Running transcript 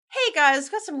Hey guys,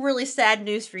 got some really sad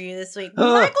news for you this week.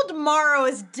 Michael Demaro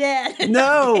is dead.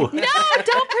 No! No,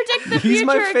 don't predict the future. He's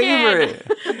my favorite.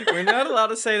 Again. We're not allowed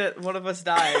to say that one of us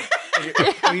died.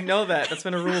 We know that. That's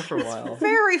been a rule for a while.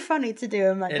 Very funny to do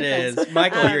in my It defense. is.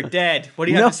 Michael, you're dead. What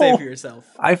do you have to say No. for yourself?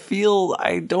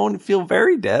 I don't feel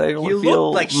very dead. I don't You feel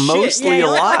look like shit. mostly you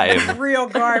look alive. like real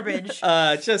garbage.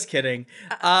 Just kidding.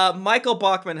 Michael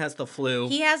Bachman has the flu.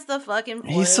 He has the fucking flu.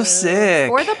 He's so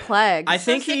sick. Or the plague. I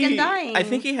think sick and dying. I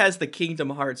think he has the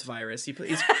Kingdom Hearts virus.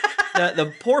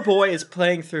 The poor boy is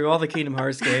playing through all the Kingdom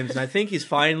Hearts games, and I think he's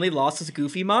finally lost his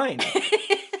goofy mind.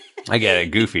 I get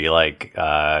it. Goofy, like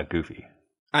Goofy.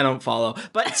 I don't follow.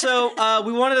 But so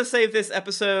we wanted to save this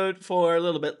episode for a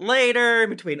little bit later, in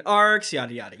between arcs,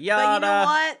 yada, yada, yada. But you know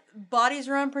what? Bodies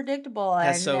are unpredictable.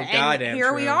 That's so goddamn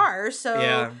here we true. are. So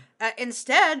Yeah.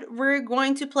 instead, we're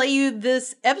going to play you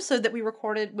this episode that we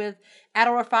recorded with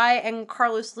Adol Rafai and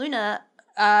Carlos Luna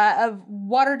of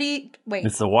Waterdeep. Wait.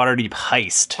 It's the Waterdeep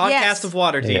heist. Podcast Yes. of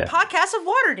Waterdeep. Yeah. Podcast of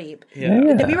Waterdeep.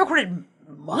 Yeah. That we recorded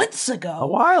months ago. A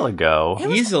while ago.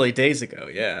 Easily days ago,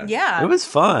 yeah. Yeah. It was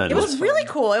fun. It was really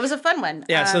cool. It was a fun one.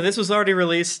 Yeah, so this was already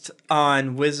released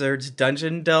on Wizards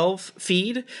Dungeon Delve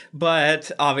feed,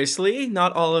 but obviously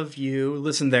not all of you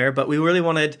listened there, but we really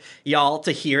wanted y'all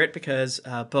to hear it because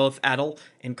both Adel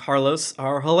and Carlos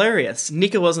are hilarious.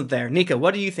 Nika wasn't there. Nika,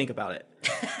 what do you think about it?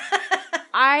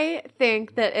 I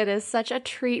think that it is such a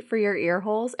treat for your ear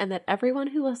holes and that everyone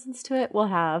who listens to it will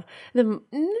have maybe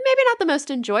not the most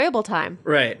enjoyable time,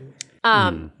 Right.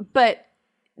 but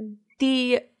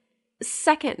the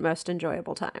second most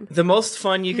enjoyable time. The most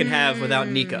fun you can have without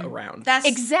Nika around. That's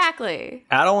Exactly.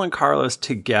 Adel and Carlos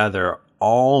together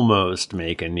almost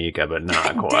make a Nika, but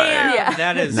not quite. Damn. Yeah.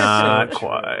 That is Not so true.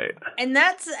 quite. and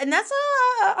that's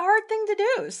a hard thing to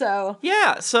do. So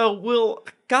Yeah, so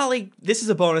golly, this is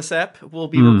a bonus ep. We'll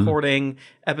be recording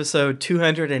episode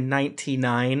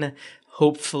 299,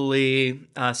 hopefully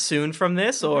soon from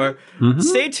this, or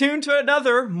stay tuned to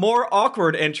another more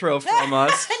awkward intro from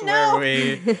us, No.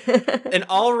 where an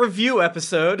all review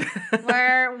episode.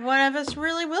 where one of us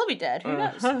really will be dead. Who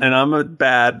knows? And I'm a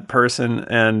bad person,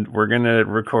 and we're going to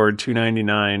record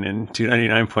 299 and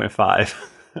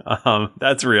 299.5.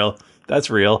 That's real. That's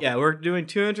real. Yeah, we're doing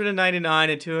 299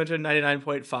 and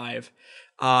 299.5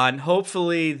 on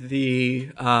hopefully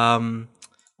the on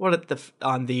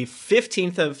the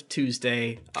 15th of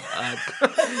Tuesday,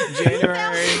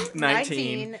 January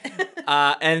 19.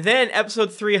 And then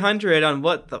episode 300 on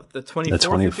what, the 24th, The of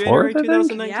 24th, January I think?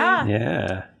 2019? Yeah.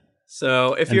 Yeah.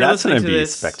 So if And you're that's listening going to to be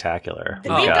this, spectacular.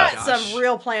 We've Oh, got gosh. some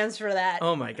real plans for that.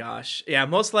 Oh my gosh. Yeah,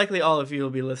 most likely all of you will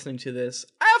be listening to this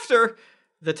after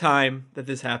the time that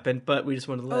this happened, but we just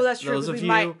want to let that's true, those 'cause of we you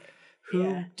might- who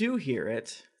yeah. do hear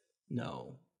it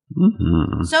know.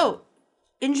 Mhm. So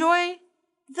enjoy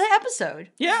the episode.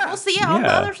 Yeah. We'll see you on the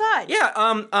Yeah. other side. Yeah,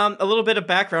 a little bit of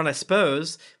background, I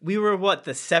suppose. We were,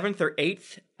 the 7th or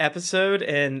 8th episode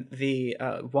in the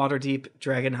Waterdeep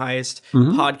Dragon Heist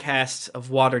podcast of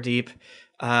Waterdeep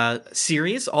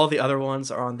series. All the other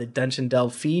ones are on the Dungeon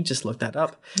Delve feed. Just look that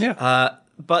up. Yeah.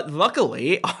 But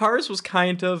luckily, ours was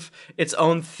kind of its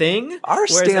own thing.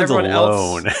 Ours whereas stands everyone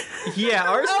alone. Else, yeah,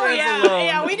 ours Oh stands yeah, alone.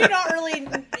 yeah. We do not really.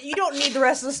 You don't need the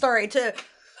rest of the story to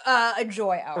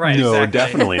enjoy ours. Right, No, exactly.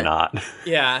 definitely not.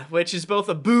 Yeah, which is both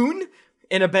a boon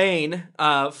and a bane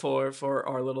for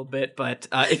our little bit. But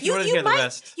if you want to hear the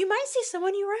rest, You might see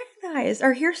someone you recognize,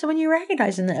 or hear someone you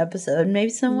recognize in the episode. Maybe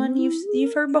someone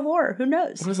you've heard before. Who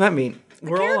knows? what does that mean?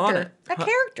 We're all on it. A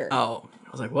character. Oh,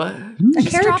 I was like, what? A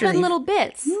Just drop character. in little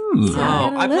bits.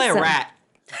 Oh, I play a rat.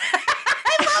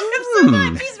 I love him so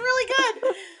much. He's really good.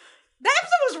 That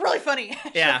episode was really funny.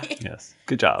 actually. Yeah. Yes.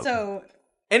 Good job. So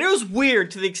And it was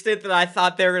weird to the extent that I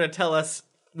thought they were going to tell us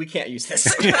we can't use this.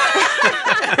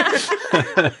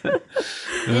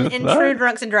 in true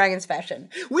Drunks and Dragons fashion.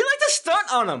 We like to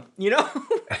stunt on them, you know?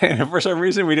 And for some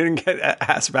reason, we didn't get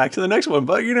asked back to the next one,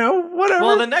 but whatever.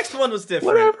 Well, the next one was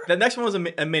different. Whatever. The next one was a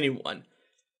mini one.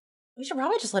 We should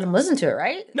probably just let him listen to it,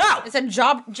 right? No! Instead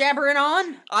of jabbering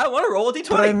on. I want to roll a d20.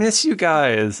 But I miss you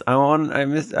guys. I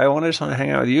just want to hang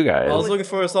out with you guys. I was looking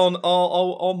for us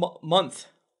all month.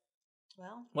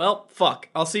 Well, fuck.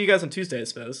 I'll see you guys on Tuesday, I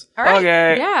suppose. All right.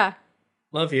 Okay. Yeah.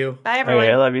 Love you. Bye, everyone.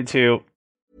 Okay, I love you too.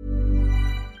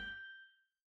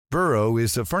 Burrow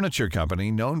is a furniture company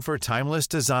known for timeless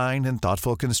design and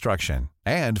thoughtful construction,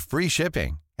 and free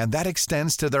shipping, and that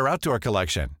extends to their outdoor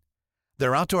collection.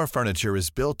 Their outdoor furniture is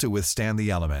built to withstand the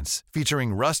elements,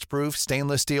 featuring rust-proof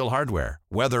stainless steel hardware,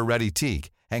 weather-ready teak,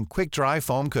 and quick-dry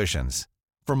foam cushions.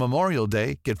 For Memorial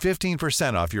Day, get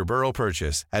 15% off your Burrow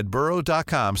purchase at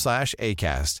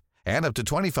burrow.com/acast, and up to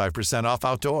 25% off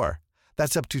outdoor.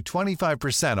 That's up to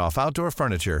 25% off outdoor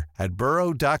furniture at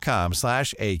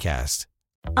burrow.com/ACAST.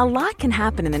 A lot can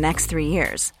happen in the next 3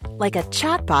 years. Like a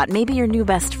chatbot may be your new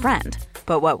best friend.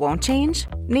 But what won't change?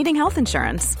 Needing health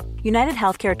insurance. United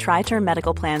Healthcare Tri-Term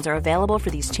Medical Plans are available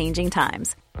for these changing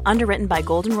times. Underwritten by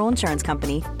Golden Rule Insurance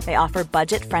Company, they offer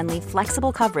budget-friendly,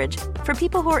 flexible coverage for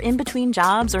people who are in between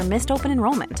jobs or missed open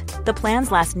enrollment. The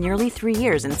plans last nearly 3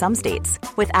 years in some states,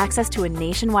 with access to a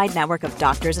nationwide network of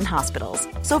doctors and hospitals.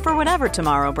 So for whatever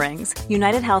tomorrow brings,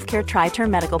 United Healthcare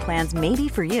Tri-Term Medical Plans may be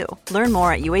for you. Learn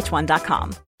more at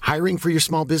uh1.com. Hiring for your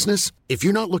small business? If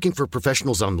you're not looking for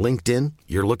professionals on LinkedIn,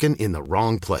 you're looking in the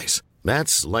wrong place.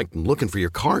 That's like looking for your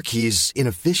car keys in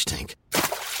a fish tank.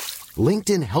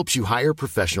 LinkedIn helps you hire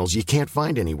professionals you can't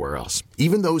find anywhere else,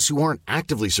 even those who aren't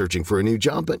actively searching for a new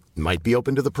job but might be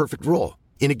open to the perfect role.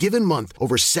 In a given month,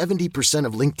 over 70%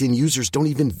 of LinkedIn users don't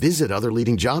even visit other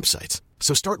leading job sites.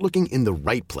 So start looking in the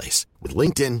right place. With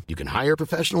LinkedIn, you can hire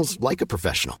professionals like a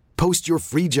professional. Post your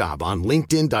free job on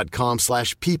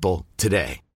linkedin.com/people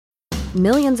today.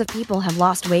 Millions of people have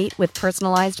lost weight with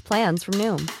personalized plans from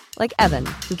Noom. Like Evan,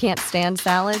 who can't stand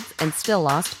salads and still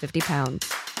lost 50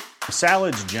 pounds.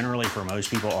 Salads generally for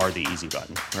most people are the easy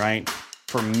button, right?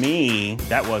 For me,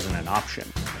 that wasn't an option.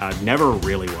 I never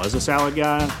really was a salad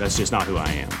guy. That's just not who I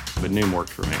am. But Noom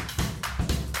worked for me.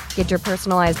 Get your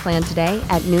personalized plan today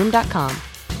at Noom.com.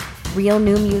 Real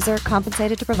Noom user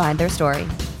compensated to provide their story.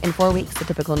 In 4 weeks, the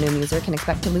typical Noom user can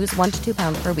expect to lose 1 to 2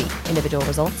 pounds per week. Individual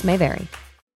results may vary.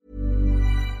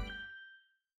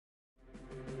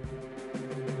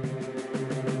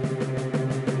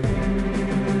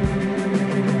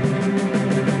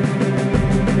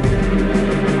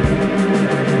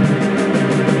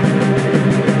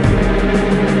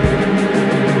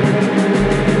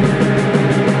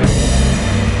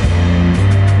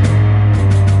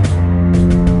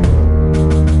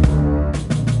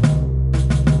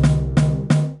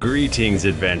 Greetings,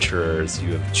 adventurers.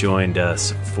 You have joined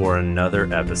us for another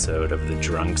episode of the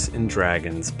Drunks and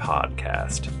Dragons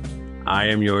podcast. I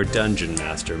am your dungeon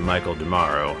master, Michael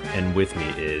Demaro, and with me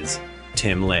is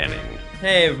Tim Lanning.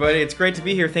 Hey everybody, it's great to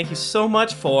be here. Thank you so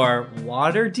much for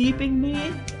water deeping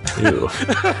me. Ew.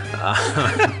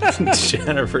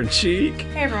 Jennifer Cheek.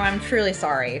 Hey everyone, I'm truly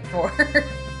sorry for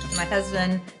my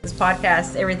husband, this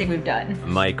podcast, everything we've done.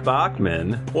 Mike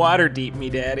Bachman. Water deep me,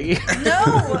 daddy.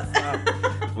 No!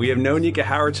 We have no Nika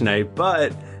Howard tonight,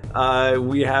 but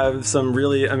we have some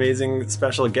really amazing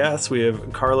special guests. We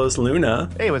have Carlos Luna.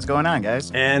 Hey, what's going on, guys?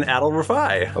 And Adal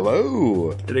Rafai.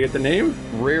 Hello. Did I get the name?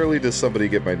 Rarely does somebody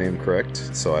get my name correct,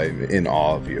 so I'm in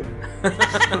awe of you.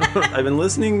 I've been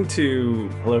listening to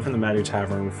Hello from the Magic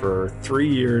Tavern for 3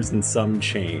 years and some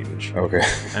change. Okay.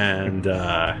 And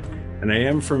I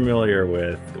am familiar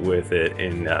with it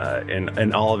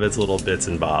in all of its little bits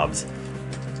and bobs.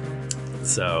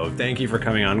 So thank you for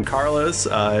coming on, Carlos.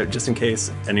 Just in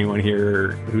case anyone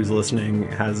here who's listening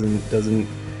doesn't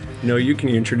know you, can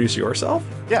you introduce yourself?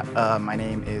 Yeah, my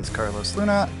name is Carlos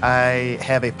Luna. I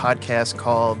have a podcast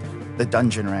called The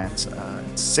Dungeon Rats.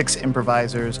 It's 6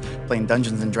 improvisers playing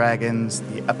Dungeons and Dragons.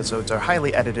 The episodes are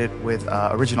highly edited with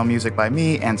original music by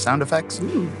me and sound effects.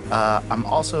 I'm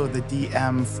also the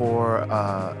DM for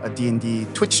a D&D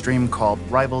Twitch stream called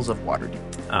Rivals of Waterdeep.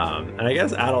 And I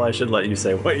guess, Adal, I should let you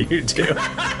say what you do.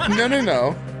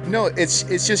 No,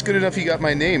 it's just good enough you got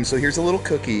my name, so here's a little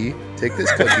cookie. Take this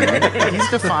cookie. He's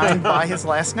defined by his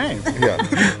last name. Yeah.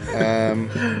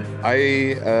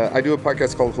 I do a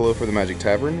podcast called Hello for the Magic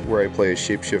Tavern, where I play a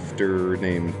shapeshifter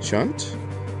named Chunt.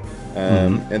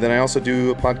 And then I also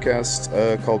do a podcast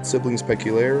called Siblings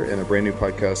Peculaire and a brand new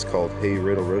podcast called Hey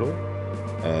Riddle Riddle.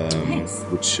 Nice.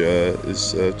 Which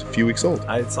is a few weeks old.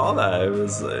 I saw that.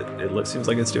 It seems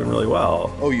like it's doing really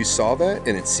well. Oh, you saw that?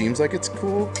 And it seems like it's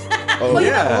cool? Oh, Oh,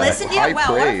 yeah. Listen to it?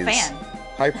 Wow, what a praise. fan.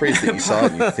 High praise that you saw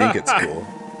it and you think it's cool.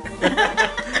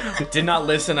 Did not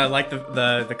listen. I like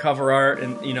the cover art,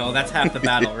 and that's half the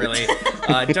battle, really.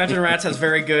 Dungeon Rats has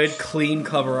very good, clean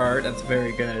cover art. That's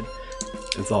very good.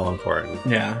 It's all important.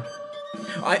 Yeah.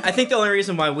 I think the only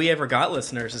reason why we ever got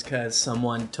listeners is because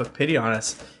someone took pity on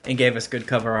us and gave us good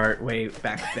cover art way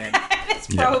back then.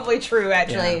 It's probably true,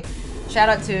 actually. Yeah. Shout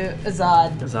out to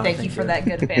Azad. Thank you for that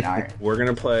good fan art. We're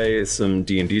going to play some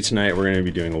D&D tonight. We're going to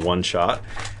be doing a one-shot,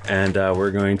 and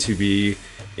we're going to be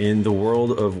in the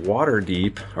world of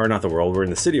Waterdeep. Or not the world, we're in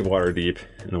the city of Waterdeep,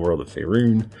 in the world of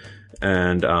Faerun.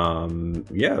 And,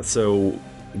 so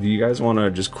do you guys want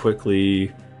to just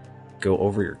quickly go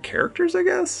over your characters, I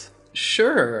guess?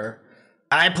 Sure.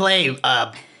 I play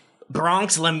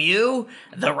Bronx Lemieux,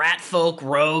 the rat folk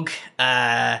rogue.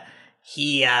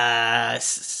 He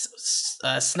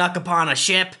snuck upon a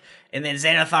ship, and then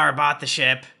Xanathar bought the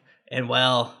ship, And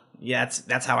well, yeah,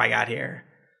 that's how I got here.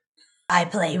 I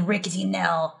play Rickety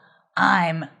Nell.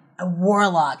 I'm a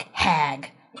warlock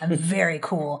hag. I'm very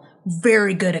cool,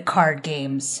 very good at card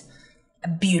games.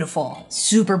 Beautiful,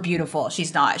 super beautiful.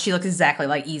 She's not. She looks exactly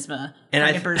like Yzma. And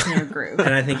I Groove.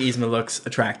 And I think Yzma looks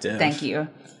attractive. Thank you.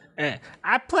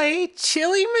 I play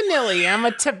Chili Manili. I'm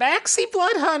a Tabaxi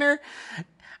blood hunter.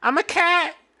 I'm a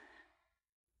cat.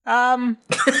 I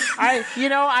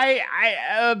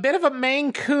a bit of a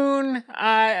Maine Coon,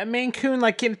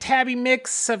 like in tabby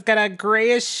mix. I've got a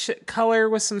grayish color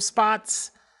with some spots.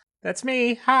 That's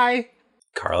me. Hi.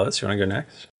 Carlos, you want to go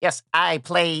next? Yes, I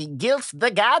play Gilf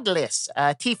the Godless,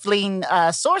 a tiefling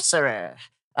sorcerer.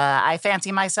 I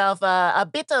fancy myself a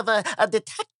bit of a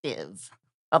detective,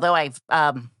 although I've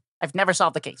never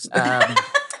solved the case.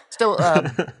 Still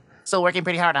working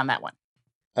pretty hard on that one.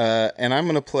 And I'm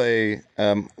going to play...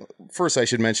 first, I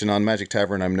should mention, on Magic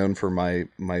Tavern, I'm known for my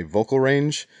vocal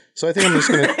range. So I think I'm just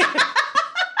going to...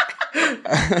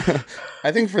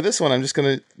 I think for this one, I'm just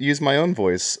going to use my own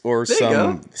voice or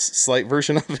some slight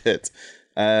version of it.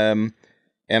 And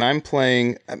I'm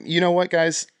playing... you know what,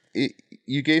 guys?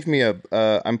 You gave me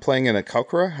I'm playing in a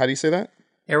Kokra. How do you say that?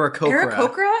 Aarakocra.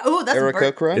 Oh, that's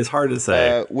Aarakocra. It's hard to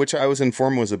say. Which I was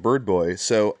informed was a bird boy.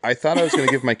 So I thought I was going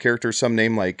to give my character some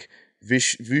name like...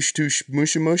 Vishtush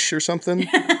Mushamush or something,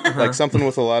 like something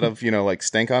with a lot of like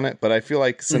stank on it. But I feel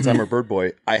like since I'm a bird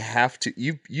boy, I have to.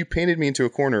 You painted me into a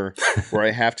corner where I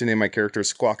have to name my character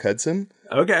Squawk Hudson.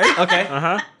 Okay.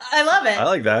 I love it. I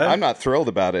like that. I'm not thrilled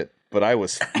about it, but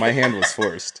my hand was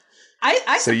forced.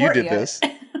 I so you did this.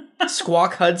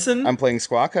 Squawk Hudson. I'm playing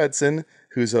Squawk Hudson,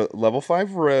 who's a level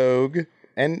 5 rogue.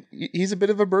 And he's a bit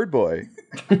of a bird boy.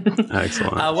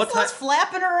 Excellent. What's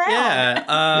flapping around?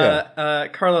 Yeah.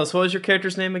 Carlos, what was your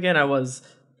character's name again? I was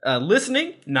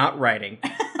listening, not writing.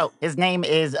 Oh, his name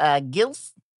is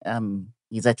Gilf.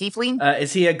 He's a tiefling.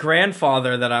 Is he a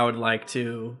grandfather that I would like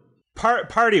to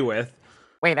party with?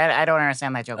 Wait, I don't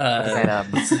understand that joke. What is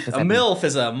that, a MILF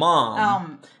is a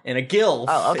mom, and a GILF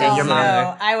is your mom.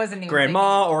 No, I wasn't even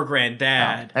grandma or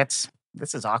granddad.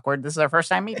 This is awkward. This is our first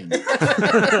time meeting.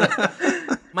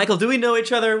 Michael, do we know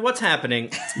each other? What's happening?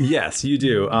 Yes, you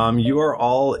do. You are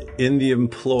all in the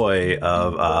employ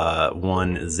of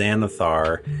one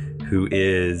Xanathar, who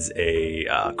is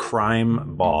a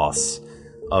crime boss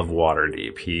of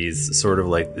Waterdeep. He's sort of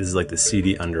like, this is like the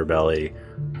seedy underbelly.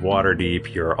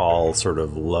 Waterdeep, you're all sort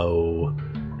of low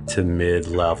to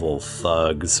mid-level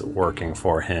thugs working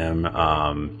for him.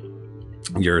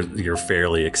 You're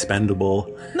fairly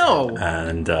expendable. No.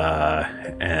 And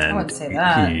I wouldn't say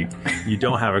that. You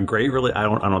don't have a great I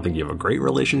don't think you have a great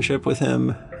relationship with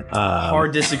him.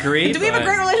 Hard disagree. Do we have a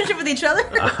great relationship with each other?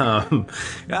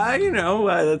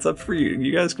 That's up for you.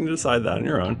 You guys can decide that on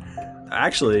your own.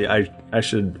 Actually, I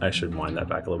should wind that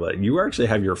back a little bit. You actually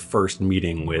have your first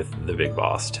meeting with the big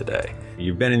boss today.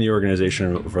 You've been in the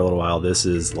organization for a little while. This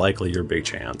is likely your big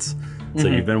chance. So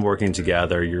you've been working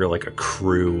together. You're like a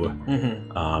crew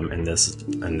in this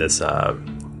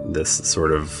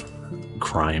sort of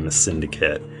crime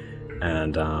syndicate,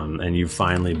 and you've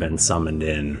finally been summoned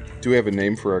in. Do we have a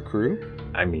name for our crew?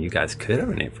 I mean, you guys could have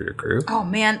a name for your crew. Oh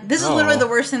man, this is literally the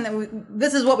worst thing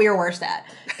this is what we were worst at.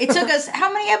 It took us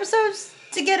how many episodes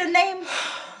to get a name?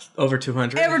 Over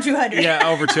 200. Over 200. Yeah,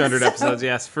 over 200 episodes,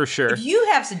 yes, for sure. If you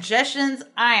have suggestions,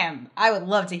 I would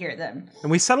love to hear them. And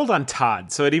we settled on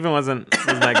Todd, so it even wasn't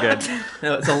that good.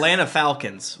 No, it's Atlanta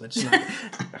Falcons, which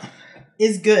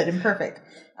is good and perfect.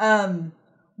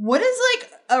 What is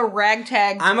like a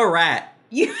ragtag? I'm a rat.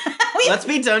 Let's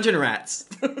be dungeon rats.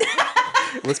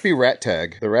 Let's be Rat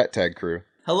Tag, the Rat Tag crew.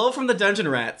 Hello from the Dungeon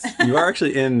Rats. You are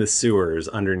actually in the sewers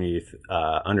underneath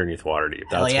Waterdeep.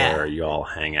 That's where you all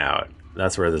hang out.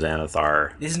 That's where the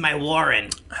Xanathar. This is my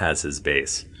Warren. Has his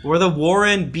base. We're the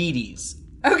Warren Beaties.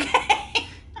 Okay.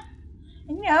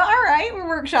 Yeah, all right. We're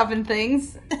workshopping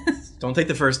things. Don't take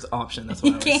the first option. That's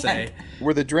what I would say.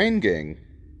 We're the Drain Gang.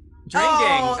 Drain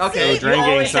Gang. Okay. Drain you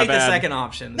always Gang's not take the bad. second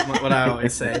option. Is what I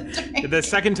always say. The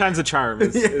second time's a charm.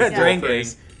 Is Drain Gang.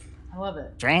 I love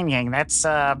it. Drain Gang, that's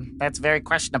very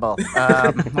questionable.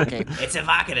 Okay. It's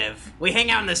evocative. We hang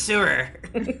out in the sewer.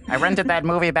 I rented that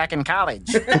movie back in college.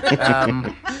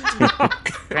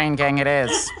 Drain Gang it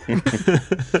is.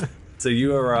 So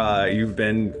you are you've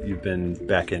been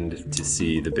beckoned to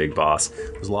see the big boss.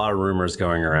 There's a lot of rumors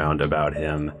going around about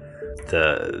him.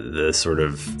 The sort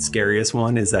of scariest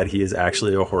one is that he is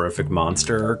actually a horrific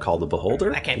monster called the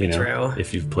Beholder. That can't be true.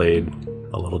 If you've played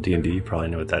a little D&D, you probably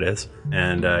know what that is.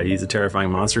 And he's a terrifying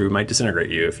monster who might disintegrate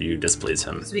you if you displease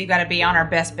him. So we've got to be on our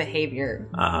best behavior.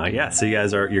 So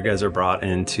you guys are brought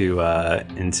into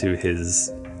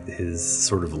his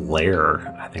sort of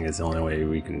lair, I think is the only way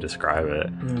we can describe it.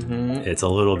 Mhm. It's a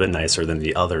little bit nicer than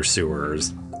the other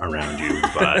sewers around you,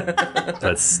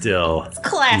 but still,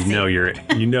 classy. you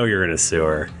know you're in a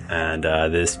sewer, and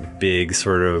this big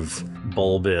sort of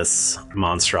bulbous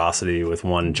monstrosity with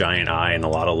one giant eye and a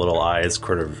lot of little eyes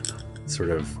sort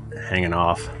of hanging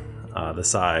off the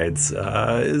sides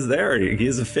is there.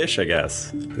 He's a fish, I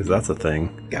guess, because that's a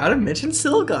thing. Gotta mention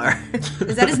Silgar.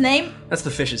 Is that his name? That's the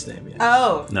fish's name, yeah.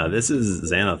 Oh, No, this is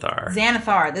Xanathar.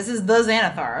 Xanathar. This is the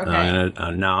Xanathar. Okay.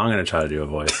 I'm gonna try to do a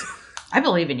voice. I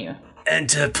believe in you.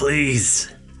 Enter,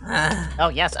 please. Oh,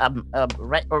 yes.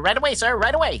 Right away, sir.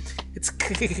 Right away. It's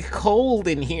cold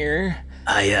in here.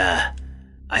 I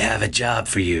have a job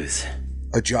for yous.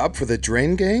 A job for the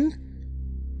Drain Gang?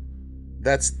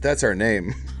 That's our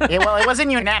name. Yeah, well, it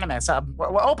wasn't unanimous.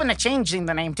 We're open to changing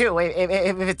the name, too,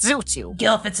 if it suits you.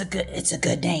 Gilf, it's a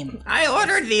good name. I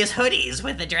ordered these hoodies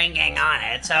with the Drain Gang on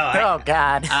it, so Oh,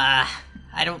 God. I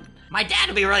don't. My dad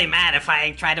would be really mad if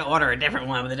I tried to order a different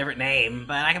one with a different name,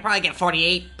 but I could probably get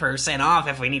 48% off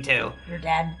if we need to.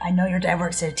 I know your dad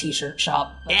works at a t-shirt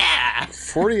shop. Yeah.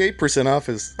 48% off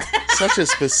is such a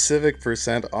specific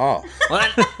percent off. Well,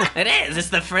 it is. It's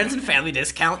the friends and family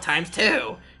discount times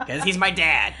 2. Because he's my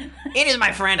dad. And he's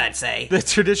my friend, I'd say. The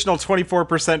traditional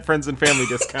 24% friends and family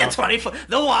discount. 24,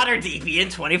 the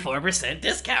Waterdeepian 24%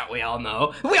 discount, we all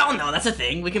know. We all know that's a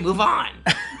thing. We can move on.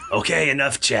 Okay,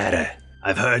 enough chatter.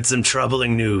 I've heard some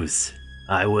troubling news.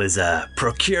 I was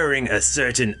procuring a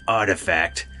certain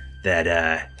artifact that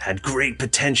had great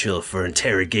potential for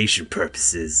interrogation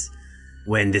purposes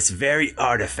when this very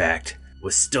artifact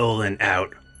was stolen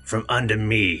out from under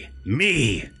me,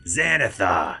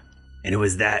 Xanathar. And it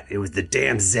was the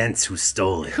damn Zents who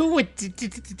stole it. Who would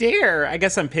dare? I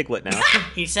guess I'm Piglet now.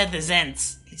 He said the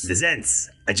Zents. The Zents.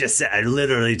 I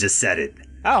literally just said it.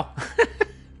 Oh,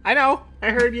 I know. I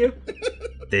heard you.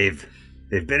 They've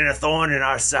been a thorn in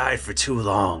our side for too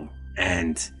long,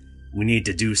 and we need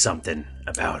to do something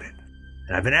about it.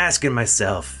 And I've been asking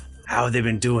myself, how have they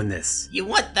been doing this? You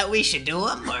want that we should do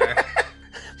them, or?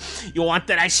 You want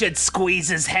that I should squeeze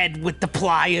his head with the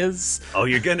pliers? Oh,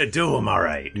 you're gonna do them, all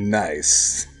right.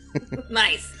 Nice.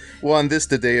 Nice. Well, on this,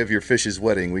 the day of your fish's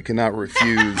wedding, we cannot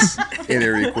refuse any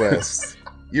request.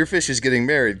 Your fish is getting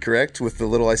married, correct? With the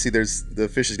little, I see the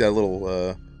fish has got a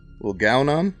little gown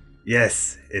on?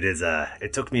 Yes, it is.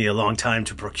 It took me a long time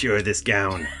to procure this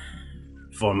gown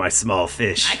for my small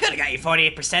fish. I could have got you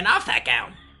 48% off that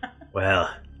gown. Well,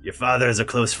 your father is a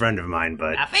close friend of mine,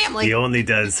 but A family. he only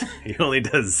does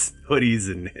hoodies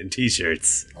and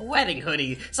t-shirts. A wedding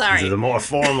hoodie. This Sorry. is a more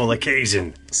formal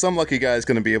occasion. Some lucky guy is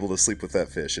going to be able to sleep with that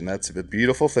fish, and that's a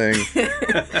beautiful thing.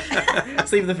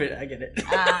 Sleep the fish. I get it.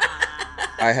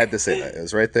 I had to say that. It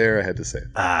was right there. I had to say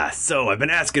it. So I've been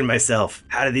asking myself,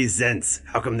 how do these Zents,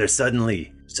 how come they're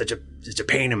suddenly such a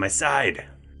pain in my side?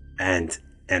 And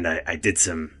I did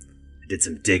some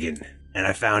digging, and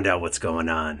I found out what's going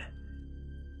on.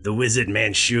 The wizard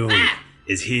Manshoon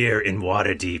is here in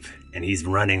Waterdeep, and he's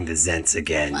running the Zents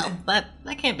again. Well,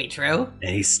 that can't be true.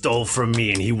 And he stole from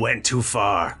me, and he went too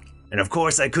far. And of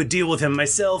course, I could deal with him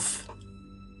myself,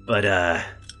 but I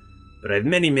have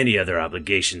many other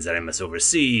obligations that I must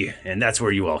oversee, and that's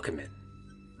where you all come in.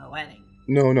 A wedding.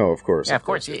 No, of course. Yeah, of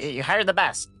course. You hire the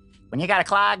best. When you got a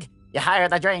clog, you hire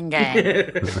the Drain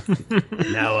Gang.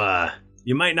 Now,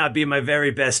 you might not be my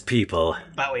very best people.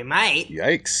 But we might.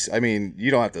 Yikes. I mean, you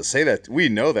don't have to say that. We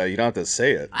know that. You don't have to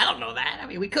say it. I don't know that. I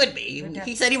mean, we could be.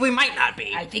 He said we might not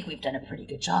be. I think we've done a pretty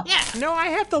good job. Yeah. No, I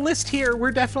have the list here. We're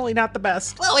definitely not the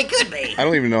best. Well, we could be. I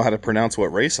don't even know how to pronounce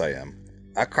what race I am.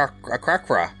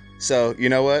 Akrakra. So, you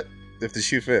know what? If the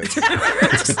shoe fits.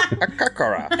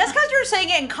 Akrakra. That's because you're saying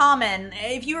it in common.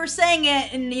 If you were saying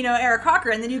it in, Eric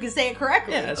Cochran, then you could say it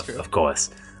correctly. Yeah, that's true. Of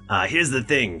course. Here's the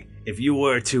thing. If you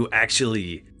were to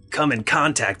actually come in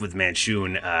contact with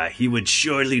Manshoon, he would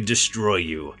surely destroy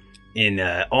you in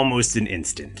almost an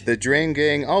instant. The Drain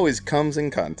Gang always comes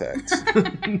in contact.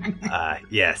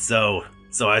 Yeah, so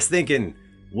I was thinking,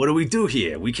 what do we do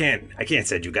here? I can't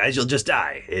send you guys, you'll just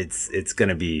die. It's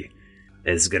gonna be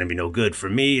no good for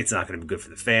me, it's not gonna be good for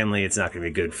the family, it's not gonna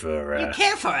be good for You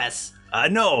care for us.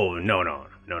 No.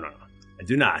 I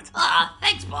do not.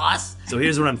 Thanks, boss. So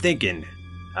here's what I'm thinking.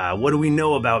 What do we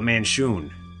know about Manshoon?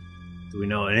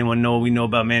 Anyone know what we know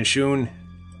about Manshoon?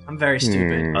 I'm very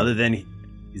stupid. Other than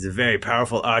he's a very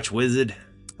powerful arch wizard.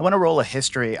 I want to roll a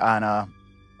history on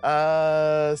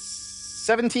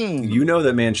 17. You know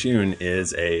that Manshoon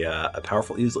is a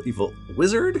powerful evil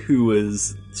wizard who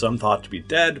is some thought to be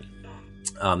dead.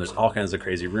 There's all kinds of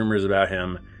crazy rumors about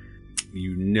him.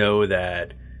 You know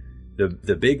that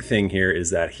the big thing here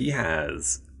is that he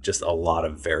has just a lot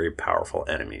of very powerful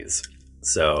enemies.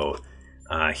 So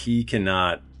he's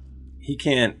got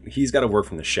to work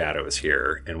from the shadows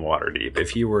here in Waterdeep.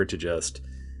 If he were to just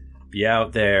be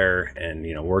out there and,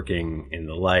 working in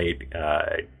the light,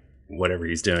 whatever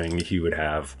he's doing, he would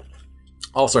have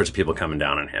all sorts of people coming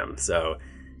down on him. So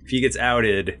if he gets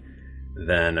outed,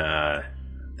 then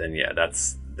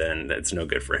it's no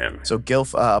good for him. So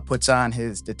Gilf puts on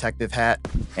his detective hat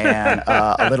and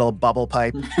a little bubble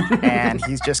pipe, and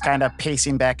he's just kind of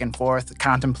pacing back and forth,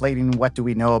 contemplating what do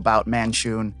we know about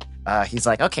Manshoon. He's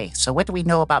like, okay, so what do we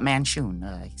know about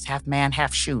Manshoon? He's half man,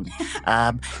 half shoon.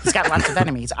 He's got lots of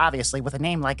enemies, obviously. With a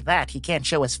name like that, he can't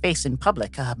show his face in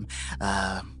public.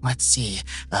 Let's see.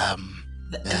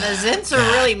 The Zins are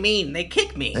really mean. They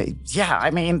kick me. Yeah, I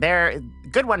mean, they're...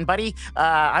 Good one, buddy.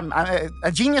 I'm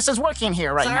a genius is working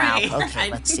here right Sorry. now.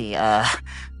 Okay, let's see.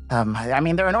 I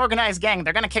mean, they're an organized gang.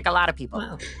 They're gonna kick a lot of people.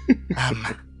 Wow.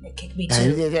 They kick me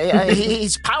too.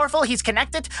 He's powerful. He's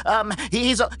connected.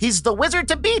 He's the wizard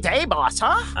to beat, eh, boss?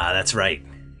 Huh? That's right.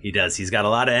 He does. He's got a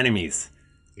lot of enemies.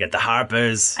 You got the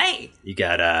Harpers. Hey. You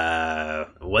got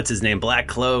what's his name? Black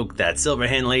Cloak. That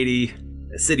Silverhand lady.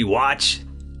 The City Watch.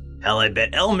 Hell, I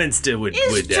bet Elminster would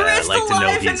like to know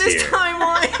he's in this here.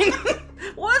 timeline?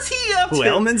 What's he up to? Who,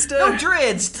 Elminster? No,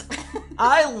 Drizzt.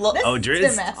 I love. Oh,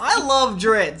 Drizzt. I love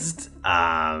Drizzt.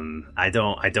 I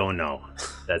don't know.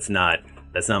 That's not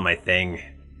my thing.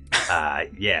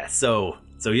 Yeah. So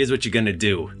here's what you're gonna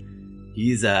do.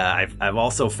 He's I've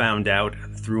also found out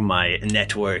through my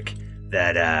network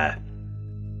that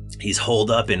he's holed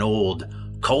up in old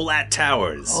Colat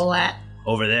Towers. Colat.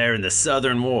 Over there in the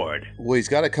Southern Ward. Well, he's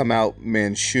got to come out,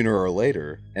 man, sooner or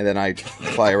later, and then I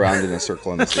fly around in a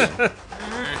circle in the ceiling.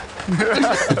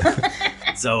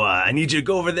 So I need you to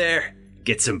go over there,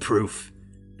 get some proof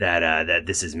that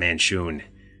this is Manshoon.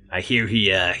 I hear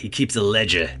he keeps a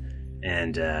ledger,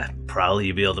 and probably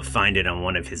you'll be able to find it on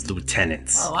one of his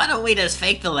lieutenants. Well, why don't we just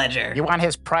fake the ledger? You want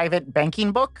his private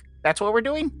banking book? That's what we're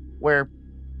doing? We're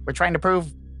trying to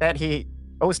prove that he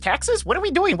owes taxes? What are we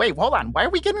doing? Wait, hold on. Why are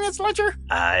we getting his ledger?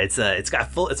 It's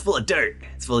full of dirt.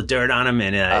 It's full of dirt on him,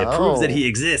 and it proves that he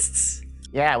exists.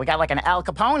 Yeah, we got like an Al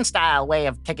Capone style way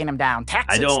of taking him down,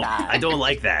 taxes style. I don't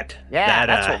like that. Yeah,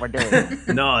 that's what we're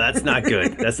doing. No, that's not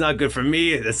good. That's not good for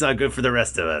me. That's not good for the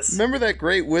rest of us. Remember that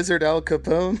great wizard Al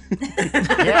Capone?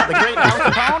 Yeah, the great Al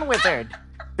Capone wizard.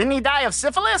 Didn't he die of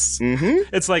syphilis? Mm-hmm.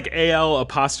 It's like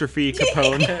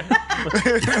Al''Capone.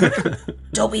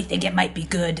 Don't we think it might be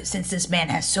good, since this man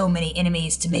has so many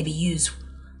enemies, to maybe use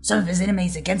some of his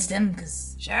enemies against him?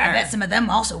 Because sure. I bet some of them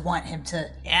also want him to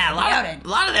Yeah, a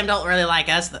lot of them don't really like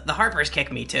us. The Harpers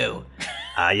kick me too.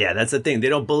 Yeah, that's the thing. They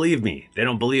don't believe me. They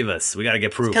don't believe us. We got to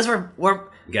get proof. Because we're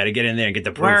we got to get in there and get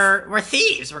the proof. We're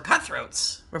thieves. We're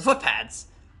cutthroats. We're footpads.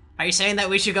 Are you saying that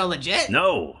we should go legit?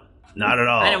 No, not at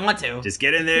all. I didn't want to. Just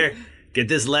get in there, get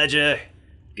this ledger,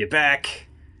 get back,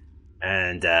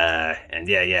 and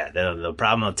yeah, the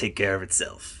problem will take care of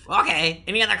itself. Okay.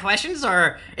 Any other questions,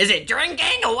 or is it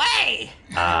drinking away?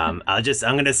 I'm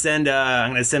gonna send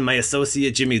my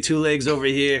associate Jimmy Two Legs over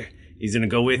here. He's gonna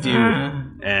go with you,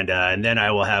 and then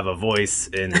I will have a voice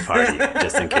in the party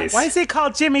just in case. Why is he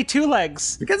called Jimmy Two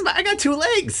Legs? Because I got 2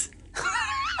 legs.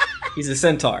 He's a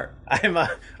centaur.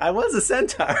 I was a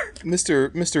centaur.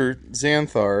 Mr.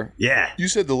 Xanthar. Yeah. You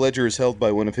said the ledger is held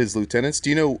by one of his lieutenants. Do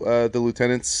you know the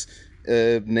lieutenant's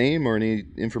name or any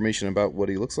information about what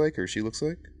he looks like or she looks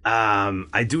like?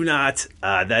 I do not.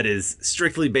 That is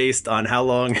strictly based on how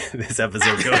long this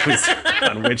episode goes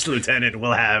on which lieutenant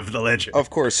will have the ledger. Of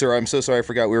course, sir. I'm so sorry. I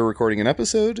forgot we were recording an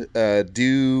episode.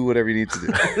 Do whatever you need to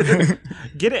do.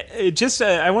 Get it.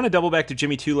 I want to double back to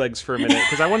Jimmy Two Legs for a minute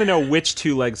because I want to know which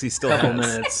 2 legs he still has.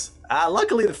 Minutes.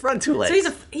 Luckily, the front 2 legs.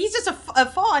 So he's just a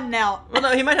fawn now. Well,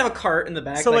 no, he might have a cart in the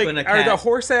back. So, when a are cat... the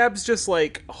horse abs just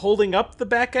like holding up the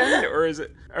back end, or is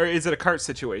it a cart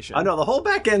situation? Oh no, the whole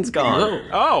back end's gone.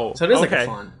 Oh, so it is okay. like a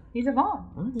fawn. He's a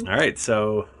fawn. All right,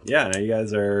 so yeah, now you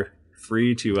guys are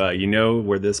free to you know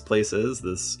where this place is.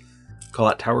 This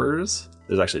Colat Towers.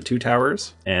 There's actually 2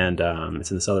 towers, and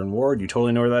it's in the Southern Ward. You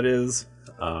totally know where that is.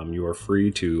 You are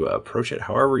free to approach it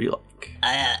however you like.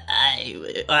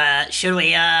 Should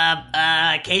we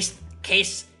case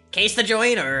the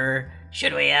joint, or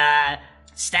should we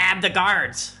stab the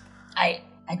guards? I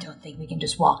don't think we can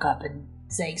just walk up and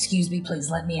say, "Excuse me, please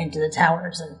let me into the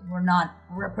towers."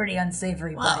 We're a pretty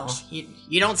unsavory Well, bunch.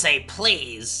 you don't say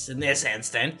please in this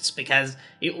instance because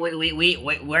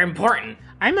we're important.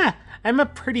 I'm a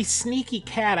pretty sneaky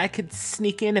cat. I could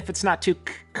sneak in if it's not too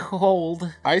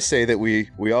cold. I say that we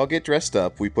all get dressed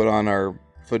up. We put on our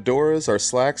fedoras, our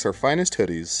slacks, our finest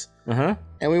hoodies, Uh-huh.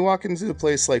 And we walk into the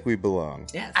place like we belong.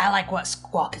 Yes. I like what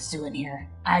Squawk is doing here.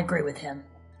 I agree with him.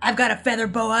 I've got a feather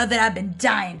boa that I've been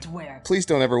dying to wear. Please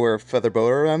don't ever wear a feather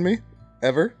boa around me.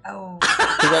 Ever. Oh.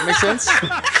 Does that make sense?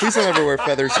 Please don't ever wear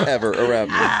feathers ever around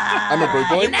me. I'm a bird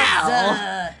boy.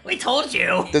 We told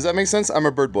you. Does that make sense? I'm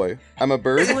a bird boy. I'm a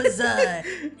bird.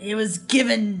 It was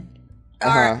given.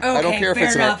 Uh-huh. Okay, I don't care if fair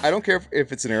it's enough. I don't care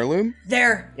if it's an heirloom.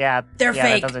 They're that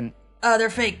fake. doesn't- They're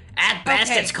fake. At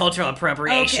best, Okay. it's cultural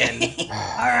appropriation. Okay.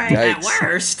 All right. At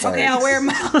worst. Okay, I'll wear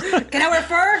my. Can I wear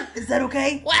fur? Is that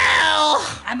okay? Well,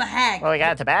 I'm a hag. Well, we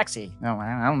got a tabaxi. No,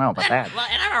 I don't know about that. Well,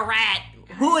 and I'm a rat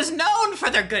who is known for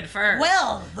their good fur.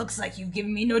 Well, looks like you've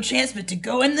given me no chance but to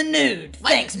go in the nude.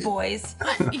 Thanks, boys.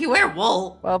 You wear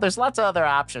wool. Well, there's lots of other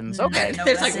options. Okay. No,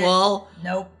 There's that's like it. wool,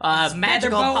 Nope. magical feather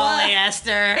boa.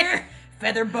 polyester.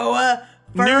 Feather boa.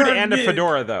 Fur Nude and a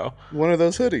fedora, though. One of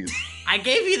those hoodies. I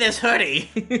gave you this hoodie.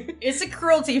 It's a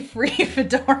cruelty-free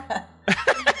fedora.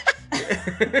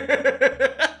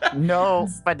 No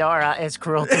fedora is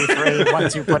cruelty-free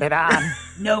once you put it on.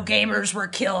 No gamers were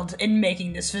killed in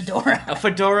making this fedora. A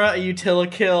fedora, a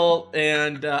utilikill,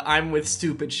 and I'm with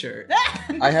stupid shirt.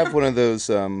 I have one of those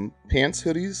pants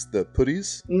hoodies, the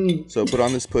putties. So put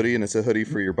on this putty, and it's a hoodie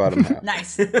for your bottom half.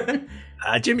 Nice.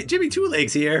 Jimmy Two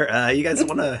Legs here. You guys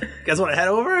wanna head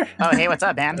over? Oh, hey, what's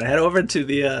up, man? Head over to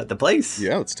the place.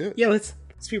 Yeah, let's do it. Yeah, let's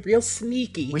be real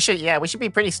sneaky. We should be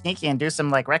pretty sneaky and do some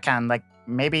like retcon. Like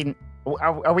maybe,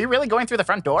 are we really going through the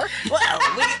front door? Well,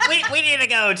 we need to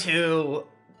go to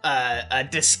a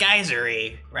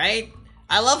disguisery, right?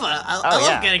 I love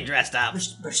getting dressed up.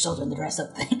 We're still doing the dress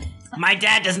up thing. My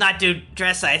dad does not do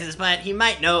dress sizes, but he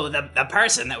might know the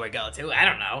person that we're going to. I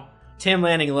don't know. Tim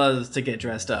Lanning loves to get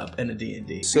dressed up in a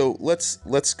D&D. So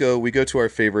let's go. We go to our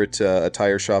favorite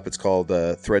attire shop. It's called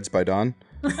Threads by Dawn.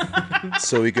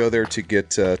 So we go there to get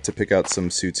to pick out some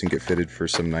suits and get fitted for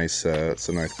some nice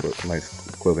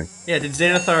clothing. Yeah, did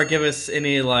Xanathar give us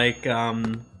any like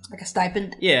Like a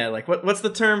stipend? Yeah, like what's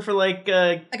the term for like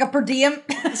Like a per diem?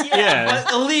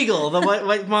 yeah, illegal. The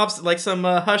like mobs like some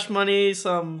hush money,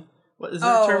 some what is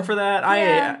there a term for that?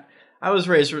 Yeah. I was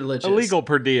raised religious. Illegal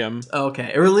per diem.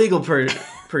 Okay, illegal per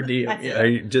diem. Yeah. Are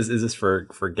you is this for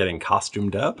getting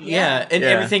costumed up? Yeah, and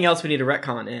everything else we need to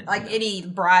retcon in. Like any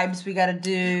bribes we gotta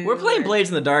do. We're playing Blades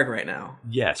in the Dark right now.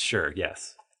 Yes, sure,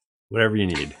 yes. Whatever you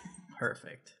need.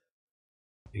 Perfect.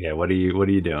 Okay, what are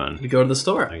you doing? We go to the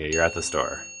store. Okay, you're at the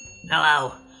store.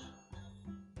 Hello.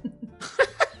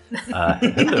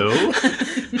 Hello.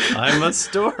 I'm a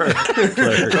store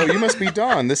clerk. Oh, you must be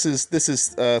Dawn. This is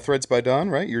Threads by Dawn,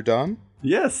 right? You're Dawn?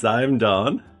 Yes, I'm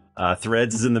Dawn.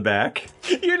 Threads is in the back.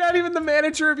 You're not even the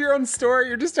manager of your own store.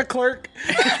 You're just a clerk.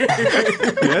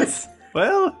 Yes.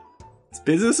 Well, this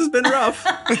business has been rough.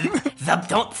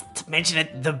 Don't mention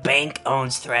it. The bank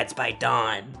owns Threads by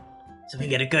Dawn, so we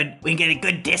can get a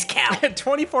good discount.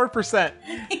 24%.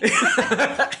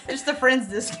 Just the friends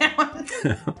discount.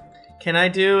 Can I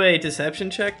do a deception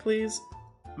check, please?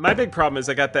 My big problem is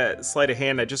I got that sleight of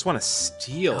hand. I just want to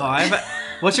steal. Oh,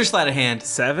 what's your sleight of hand?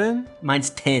 7?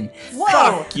 Mine's 10.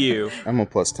 Whoa! Fuck you. I'm a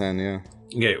plus 10, yeah.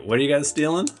 Okay, what are you guys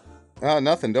stealing?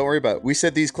 Nothing. Don't worry about it. We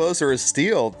said these clothes are a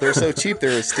steal. They're so cheap,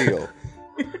 they're a steal.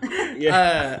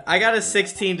 I got a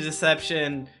 16 to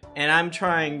deception, and I'm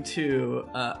trying to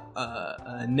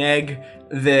neg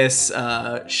this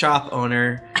shop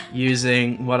owner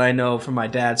using what I know from my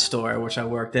dad's store, which I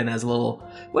worked in as a little,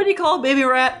 what do you call a baby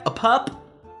rat? A pup?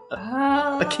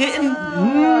 A kitten?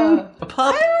 A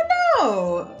pup? I don't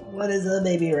know. What is a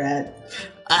baby rat?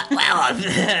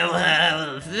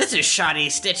 This is shoddy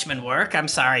Stitchman work. I'm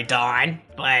sorry, Dawn,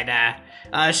 but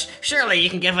surely you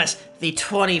can give us the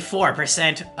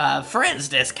 24% friends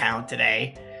discount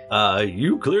today.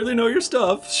 You clearly know your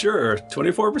stuff. Sure,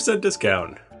 24%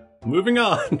 discount. Moving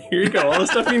on. Here you go. All the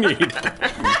stuff you need.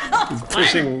 He's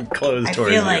pushing clothes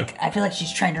towards you. I feel like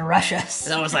she's trying to rush us.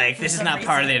 And I was like, this is not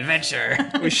part of the adventure.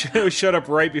 We showed up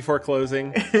right before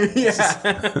closing.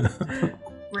 Yeah.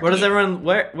 What does everyone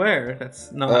wear?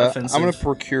 That's not offensive. I'm going to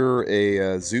procure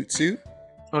a zoot suit.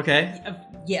 Okay.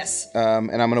 Yes.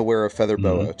 And I'm going to wear a feather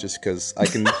boa just because I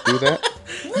can do that.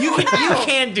 You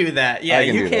can do that. Yeah,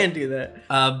 you can do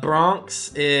that.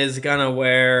 Bronx is gonna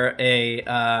wear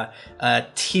a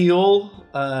teal,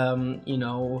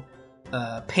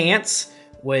 pants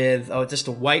with just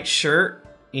a white shirt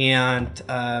and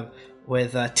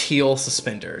with teal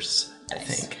suspenders. I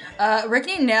think.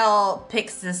 Ricky Nell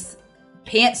picks this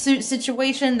pantsuit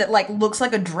situation that looks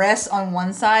like a dress on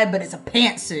one side, but it's a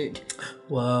pantsuit.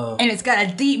 Whoa. And it's got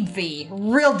a deep V,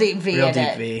 real deep V in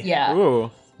it. V. Yeah.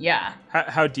 Ooh. Yeah.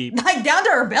 How deep? Like down to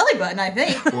her belly button, I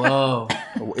think. Whoa.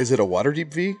 Is it a water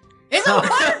deep V? It's a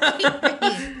water deep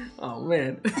V. Oh,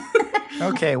 man.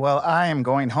 Okay, well, I am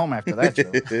going home after that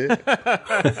joke.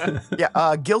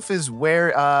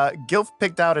 Gilf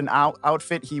picked out an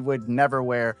outfit he would never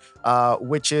wear,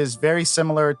 which is very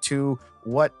similar to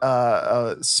what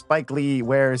Spike Lee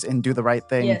wears in Do the Right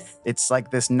Thing. Yes. It's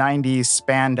like this 90s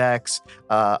spandex,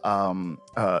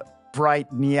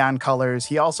 bright neon colors.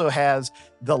 He also has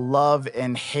the love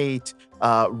and hate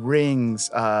rings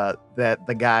that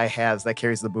the guy has that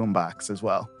carries the boombox as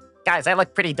well. Guys, I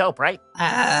look pretty dope, right?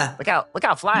 Look how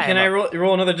fly Can I I look.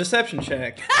 roll another deception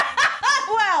check?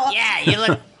 Wow.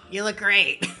 Yeah, you look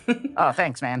great. Oh,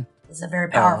 thanks, man. It's a very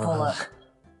powerful look.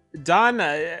 Don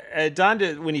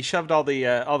did, when he shoved all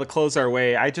the clothes our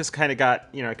way, I just kind of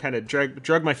got,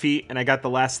 drug my feet, and I got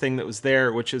the last thing that was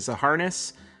there, which is a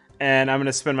harness, and I'm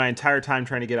gonna spend my entire time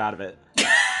trying to get out of it.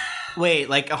 Wait,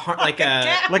 like a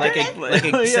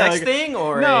Yeah, sex thing,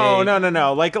 or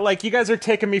no. Like you guys are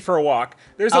taking me for a walk.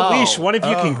 There's a leash. One of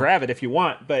you can grab it if you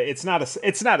want, but it's not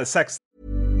a sex.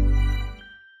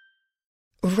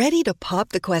 Ready to pop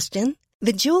the question?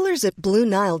 The jewelers at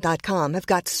BlueNile.com have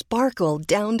got sparkle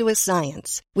down to a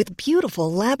science with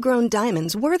beautiful lab-grown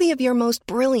diamonds worthy of your most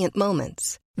brilliant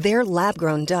moments. Their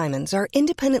lab-grown diamonds are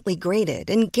independently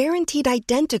graded and guaranteed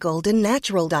identical to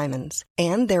natural diamonds,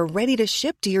 and they're ready to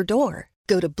ship to your door.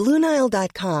 Go to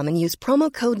BlueNile.com and use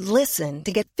promo code LISTEN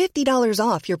to get $50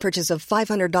 off your purchase of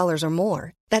 $500 or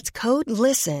more. That's code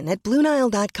LISTEN at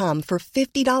BlueNile.com for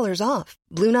 $50 off.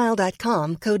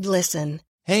 BlueNile.com, code LISTEN.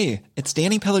 Hey, it's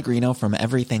Danny Pellegrino from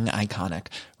Everything Iconic.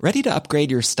 Ready to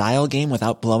upgrade your style game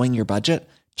without blowing your budget?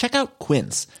 Check out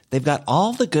Quince. They've got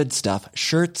all the good stuff,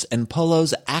 shirts and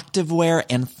polos, activewear,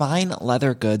 and fine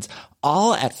leather goods,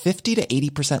 all at 50 to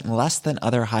 80% less than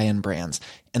other high-end brands.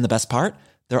 And the best part?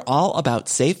 They're all about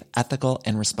safe, ethical,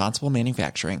 and responsible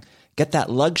manufacturing. Get that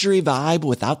luxury vibe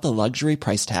without the luxury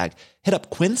price tag. Hit up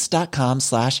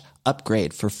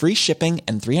quince.com/upgrade for free shipping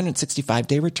and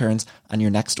 365-day returns on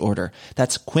your next order.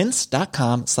 That's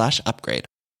quince.com/upgrade.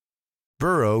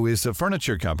 Burrow is a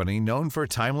furniture company known for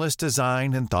timeless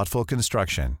design and thoughtful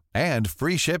construction, and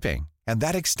free shipping, and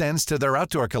that extends to their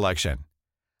outdoor collection.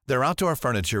 Their outdoor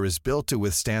furniture is built to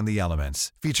withstand the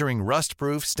elements, featuring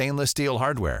rust-proof stainless steel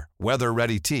hardware,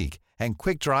 weather-ready teak, and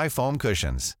quick-dry foam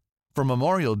cushions. For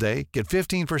Memorial Day, get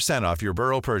 15% off your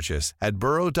Burrow purchase at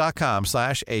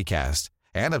burrow.com/ACAST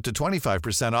and up to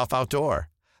 25% off outdoor.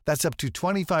 That's up to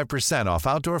 25% off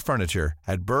outdoor furniture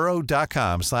at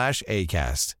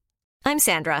burrow.com/ACAST. I'm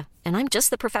Sandra, and I'm just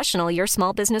the professional your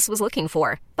small business was looking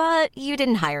for. But you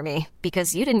didn't hire me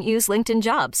because you didn't use LinkedIn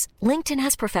Jobs. LinkedIn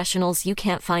has professionals you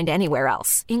can't find anywhere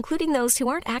else, including those who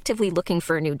aren't actively looking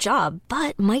for a new job,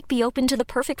 but might be open to the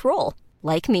perfect role,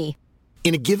 like me.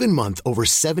 In a given month, over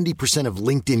 70% of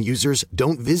LinkedIn users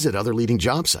don't visit other leading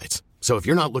job sites. So if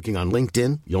you're not looking on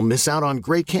LinkedIn, you'll miss out on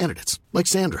great candidates like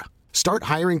Sandra. Start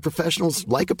hiring professionals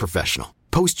like a professional.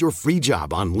 Post your free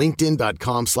job on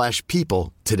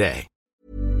linkedin.com/people today.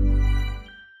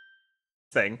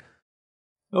 Thing.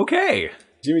 Okay.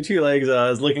 Jimmy Two Legs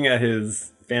is looking at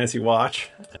his fantasy watch.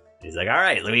 He's like, all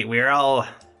right, we're all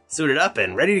suited up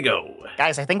and ready to go.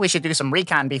 Guys, I think we should do some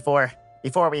recon before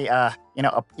we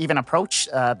even approach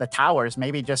the towers.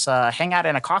 Maybe just hang out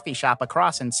in a coffee shop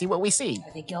across and see what we see.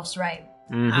 I think Gilf's right.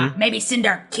 Mm-hmm. Maybe send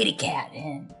our kitty cat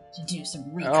in to do some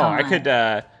recon. Oh,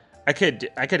 I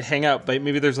could hang out, but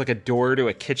maybe there's like a door to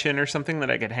a kitchen or something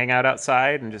that I could hang out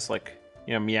outside and just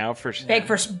meow for beg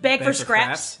for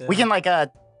scraps. We can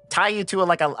tie you to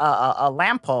a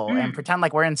lamp pole and pretend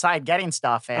like we're inside getting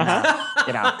stuff, and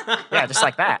just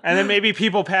like that. And then maybe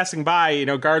people passing by,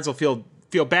 guards will feel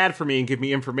bad for me and give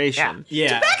me information.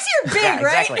 Yeah. Tabaxi are big,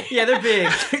 right? Exactly. Yeah, they're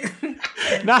big.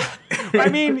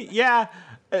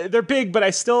 They're big, but I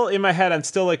still, in my head, I'm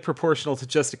still proportional to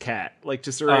just a cat,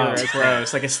 just a regular.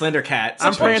 Gross, like a slender cat.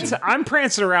 I'm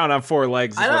prancing around on four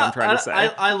legs. Is what I'm trying to say.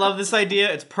 I love this idea.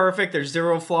 It's perfect. There's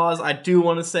zero flaws. I do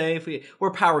want to say,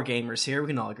 we're power gamers here, we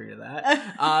can all agree to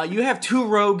that. You have two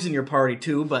rogues in your party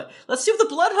too, but let's see what the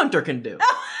Blood Hunter can do.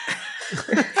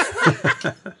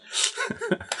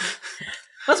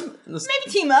 Let's maybe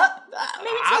team up.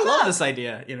 I love this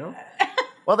idea.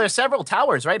 Well, there's several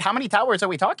towers, right? How many towers are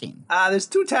we talking? There's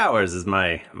 2 towers, is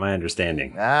my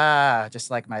understanding.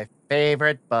 Just like my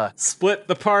favorite book. Split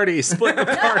the party. So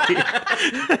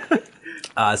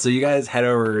you guys head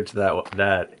over to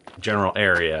that general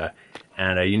area,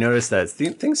 and you notice that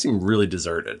things seem really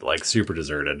deserted, super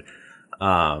deserted.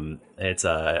 It's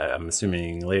I'm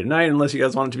assuming late at night, unless you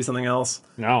guys want it to be something else.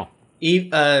 No.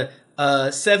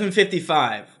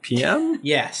 7:55 p.m.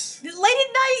 Yes. Late at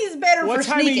night. he's better What for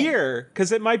time sneaking. of year?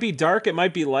 Because it might be dark, it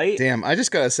might be light. Damn, I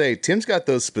just gotta say, Tim's got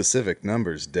those specific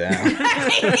numbers down.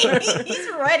 He's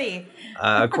ready.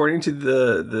 According to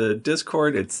the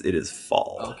Discord, it is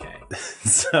fall. Okay.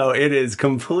 So it is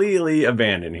completely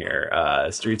abandoned here.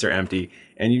 Streets are empty,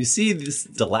 and you see this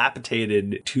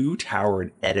dilapidated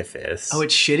 2-towered edifice. Oh,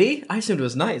 it's shitty? I assumed it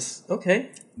was nice. Okay.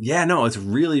 Yeah, no, it's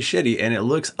really shitty, and it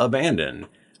looks abandoned.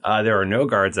 There are no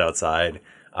guards outside.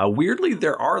 Weirdly,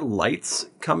 there are lights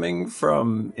coming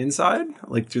from inside,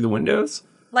 like through the windows.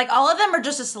 Like all of them, or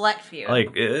just a select few?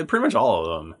 Like pretty much all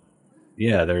of them.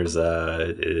 Yeah, there's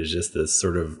it is just this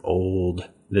sort of old,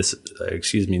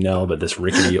 excuse me, Nell, but this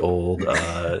rickety old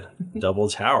double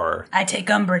tower. I take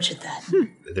umbrage at that.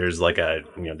 There's like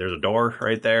there's a door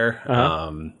right there.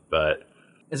 But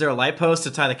is there a light post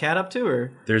to tie the cat up to,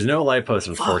 or there's no light post,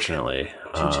 unfortunately.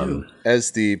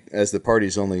 As the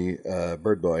party's only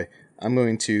bird boy, I'm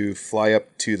going to fly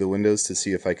up to the windows to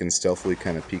see if I can stealthily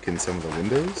kind of peek in some of the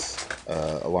windows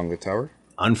along the tower.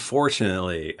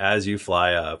 Unfortunately, as you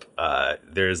fly up,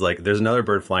 there's another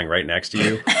bird flying right next to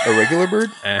you. A regular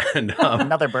bird? And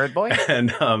another bird boy?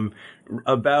 And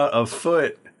about a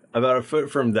foot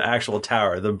from the actual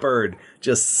tower, the bird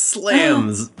just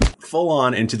slams full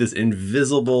on into this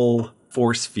invisible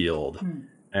force field.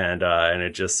 And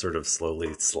it just sort of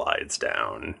slowly slides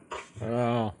down.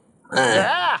 Oh.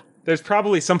 There's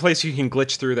probably someplace you can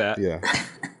glitch through that. Yeah.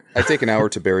 I take an hour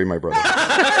to bury my brother.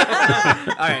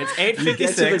 All right, it's 8:56. You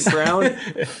get to the ground,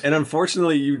 and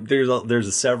unfortunately,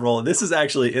 there's several. This is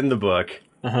actually in the book.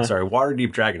 Sorry,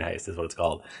 Waterdeep Dragon Heist is what it's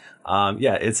called.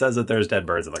 Yeah, it says that there's dead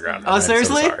birds on the ground. Oh,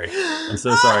 seriously? I'm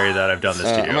so sorry that I've done this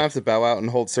to you. I'm gonna have to bow out and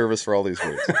hold service for all these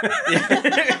birds.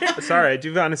 Sorry, I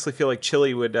do honestly feel like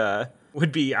Chili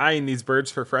would be eyeing these birds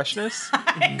for freshness.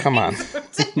 Come on.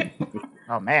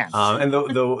 Oh man! And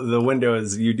the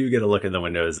windows, you do get a look in the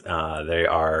windows. They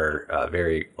are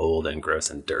very old and gross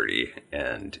and dirty,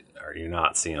 and you're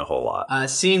not seeing a whole lot.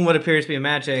 Seeing what appears to be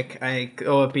magic, I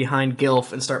go up behind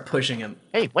Gilf and start pushing him.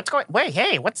 Hey, what's going? Wait,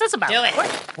 hey, what's this about? Do it.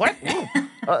 What?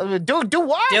 Do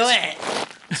what? Do it.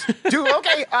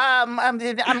 Okay. I'm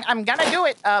gonna do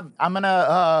it. I'm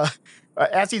gonna.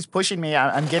 As he's pushing me,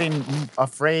 I'm getting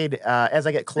afraid as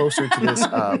I get closer to this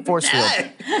force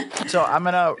field. So I'm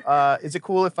gonna. Is it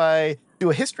cool if I do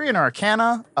a history and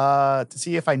arcana to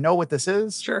see if I know what this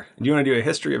is? Sure. Do you want to do a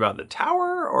history about the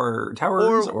tower or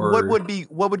towers, or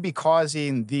what would be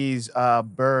causing these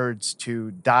birds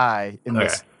to die in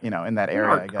this? In that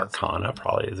area. I guess Arcana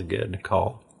probably is a good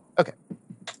call. Okay.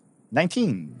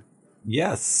 19.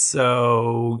 Yes.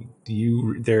 So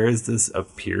there is this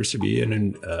appears to be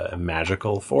a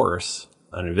magical force,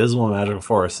 an invisible magical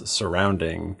force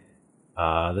surrounding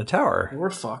the tower.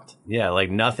 We're fucked. Yeah, like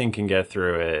nothing can get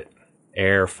through it.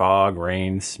 Air, fog,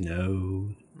 rain,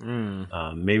 snow.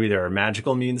 Maybe there are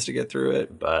magical means to get through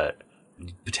it, but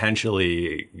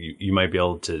potentially you might be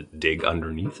able to dig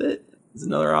underneath it. Is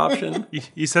another option.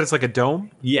 You said it's like a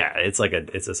dome? Yeah, it's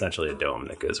essentially a dome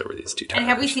that goes over these two towers. And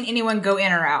have we seen anyone go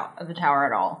in or out of the tower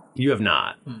at all? You have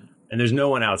not. And there's no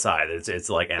one outside. It's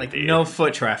like empty. Like no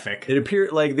foot traffic. It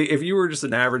appeared like if you were just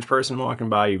an average person walking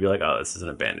by, you'd be like, "Oh, this is an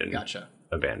abandoned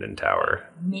tower."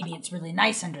 Maybe it's really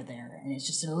nice under there, and it's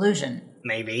just an illusion.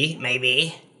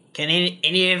 Maybe. Can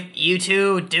any of you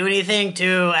two do anything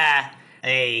to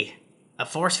a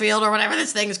force field or whatever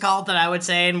this thing is called that I would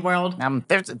say in world?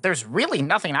 There's really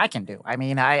nothing I can do. I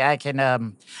mean, I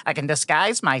can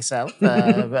disguise myself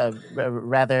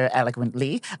rather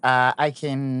eloquently. I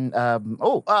can I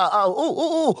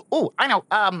know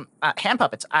hand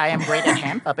puppets. I am great at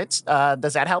hand puppets.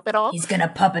 Does that help at all? He's gonna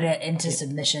puppet it into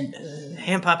submission.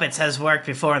 Hand puppets has worked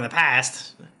before in the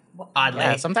past. Oddly,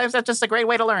 yeah, sometimes that's just a great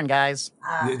way to learn, guys.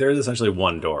 There's essentially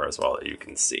one door as well that you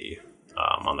can see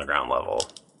on the ground level.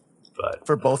 But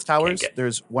for both towers,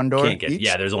 there's one door each?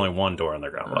 Yeah, there's only one door on the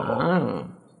ground level.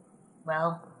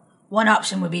 Well, one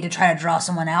option would be to try to draw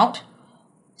someone out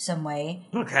some way.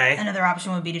 Okay. Another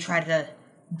option would be to try to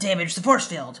damage the force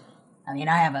field. I mean,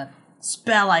 I have a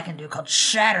spell I can do called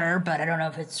Shatter, but I don't know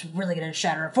if it's really going to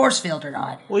shatter a force field or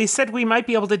not. Well, you said we might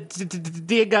be able to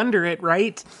dig under it,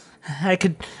 right? I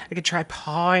could try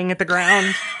pawing at the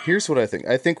ground. Here's what I think.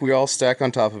 I think we all stack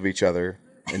on top of each other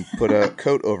and put a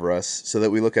coat over us so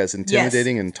that we look as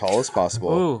intimidating and tall as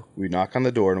possible. Ooh. We knock on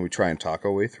the door and we try and talk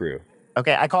our way through.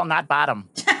 Okay, I call not bottom.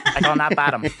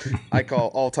 I call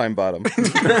all-time bottom.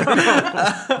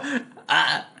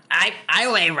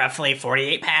 I weigh roughly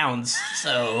 48 pounds,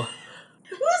 so...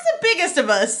 Who's the biggest of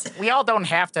us? We all don't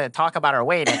have to talk about our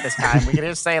weight at this time. We can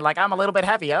just say, like, I'm a little bit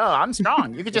heavy. Oh, I'm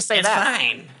strong. You could just say it's that.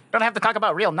 Fine. Don't have to talk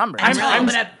about real numbers. I'm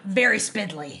very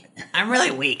spindly. I'm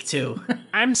really weak too.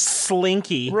 I'm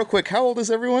slinky. Real quick, how old is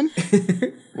everyone?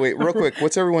 Wait, real quick,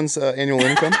 what's everyone's annual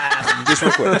income? Just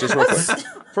real quick.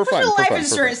 For fun. What's your life For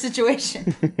insurance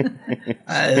situation?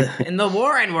 In the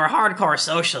Warren, we're hardcore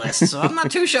socialists, so I'm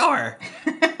not too sure.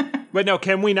 But no,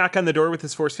 can we knock on the door with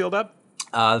this force field up?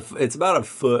 It's about a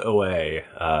foot away.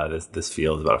 This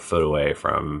field is about a foot away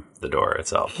from the door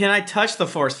itself. Can I touch the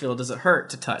force field? Does it hurt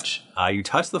to touch? You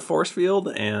touch the force field,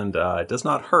 and it does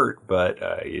not hurt, but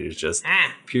it just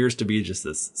appears to be just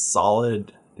this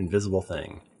solid, invisible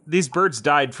thing. These birds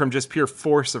died from just pure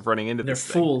force of running into this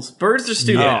thing. They're fools. Birds are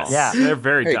stupid. Yeah, they're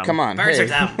very dumb. Hey, come on. Birds are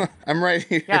dumb. I'm right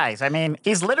here. Guys, I mean,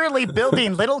 he's literally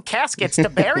building little caskets to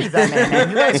bury them in,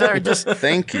 and you guys are just...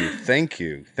 Thank you,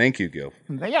 Gil.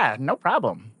 Yeah, no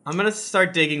problem. I'm going to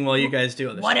start digging while you guys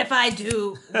do this. What if I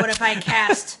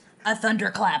cast a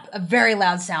thunderclap, a very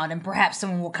loud sound, and perhaps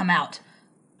someone will come out?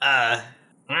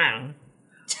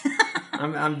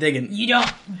 I'm digging.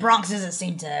 Bronx doesn't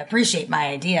seem to appreciate my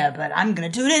idea, but I'm gonna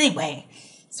do it anyway.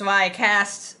 So I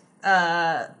cast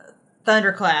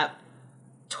thunderclap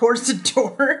towards the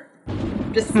door.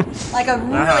 Just like a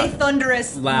really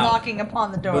thunderous Loud. knocking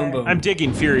upon the door. Boom, boom. I'm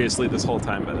digging furiously this whole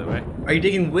time, by the way. Are you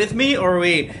digging with me, or are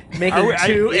we making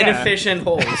two inefficient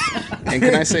holes? And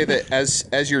can I say that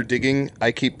as you're digging,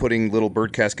 I keep putting little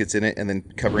bird caskets in it and then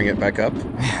covering it back up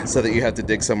so that you have to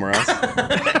dig somewhere else?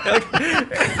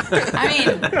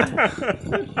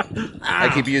 I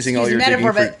keep using all your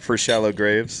metaphor, digging for shallow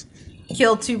graves.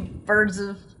 Kill two birds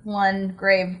of one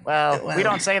grave. Well, we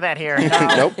don't say that here.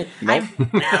 Nope.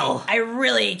 I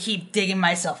really keep digging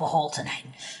myself a hole tonight.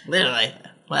 Literally.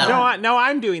 Well, No,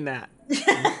 I'm doing that.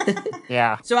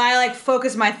 Yeah. So I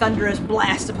focus my thunderous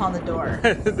blast upon the door.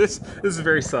 This is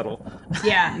very subtle.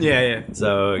 Yeah. Yeah.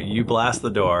 So you blast the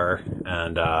door,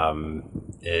 and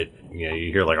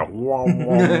you hear like a wom,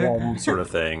 wom, wom sort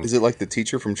of thing. Is it like the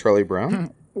teacher from Charlie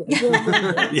Brown?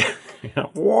 Yeah.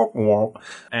 Womp, womp.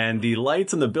 And the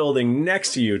lights in the building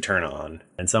next to you turn on,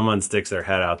 and someone sticks their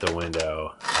head out the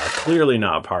window, clearly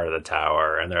not part of the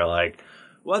tower, and they're like,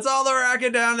 "What's all the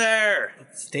racket down there?"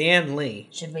 Stan Lee.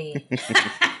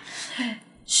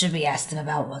 Should we ask them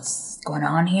about what's going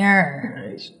on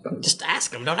here? Just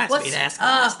ask them. Don't ask me to ask them.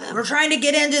 Ask them. We're trying to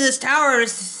get into this tower to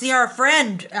see our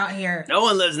friend out here. No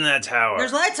one lives in that tower.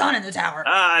 There's lights on in the tower.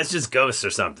 It's just ghosts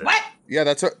or something. What? Yeah,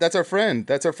 that's our friend.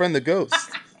 That's our friend, the ghost.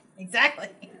 Exactly.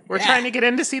 We're trying to get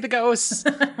in to see the ghosts.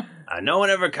 No one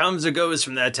ever comes or goes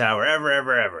from that tower,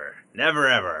 ever. Never,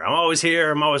 ever. I'm always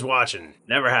here. I'm always watching.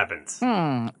 Never happens.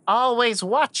 Always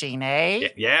watching, eh?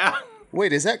 Yeah?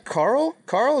 Wait, is that Carl?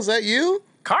 Carl, is that you?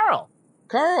 Carl,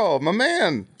 my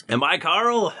man. Am I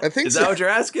Carl? I think Is so. that what you're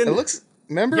asking? It looks...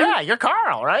 Remember? Yeah, you're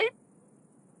Carl, right?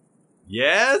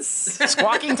 Yes?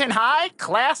 Squawkington High,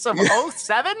 class of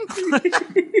 07?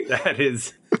 That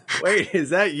is... Wait,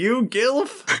 is that you,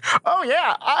 Gilf? Oh,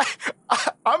 yeah.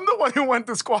 I'm the one who went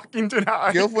to Squawkington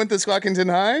High. Gilf went to Squawkington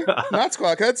High? Not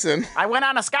Squawk Hudson. I went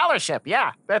on a scholarship,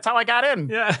 yeah. That's how I got in.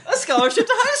 Yeah. A scholarship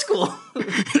to high school.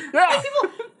 Yeah.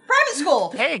 Private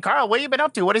school. Hey, Carl, what have you been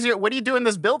up to? What do you do in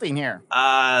this building here?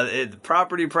 The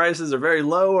property prices are very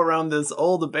low around this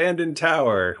old abandoned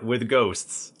tower with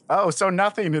ghosts. Oh, so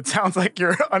nothing. It sounds like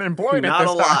you're unemployed Not at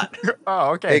this a time. lot.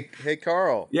 Oh, okay. Hey,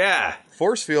 Carl. Yeah.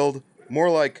 Force field, more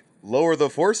like lower the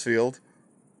force field.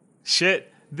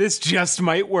 Shit, this just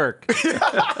might work.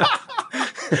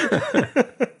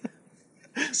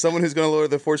 Someone who's going to lower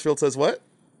the force field says what?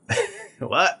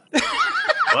 What?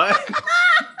 What?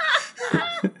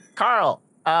 Carl,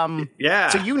 Yeah.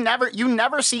 so you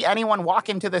never see anyone walk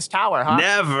into this tower, huh?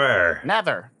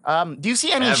 Never. Do you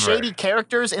see any Ever. shady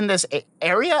characters in this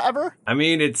area ever? I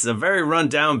mean, it's a very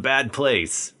run-down, bad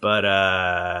place, but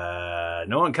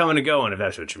no one coming and going, if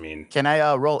that's what you mean. Can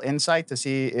I roll insight to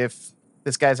see if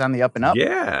this guy's on the up and up?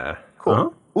 Yeah. Cool. Uh-huh.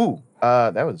 Ooh,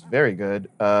 that was very good.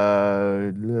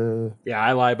 Yeah,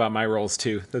 I lie about my rolls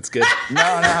too. That's good.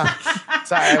 No.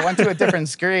 Sorry, I went to a different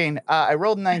screen. I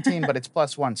rolled 19, but it's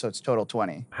 +1, so it's total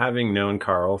 20. Having known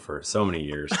Carl for so many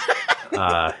years,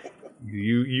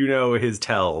 you know his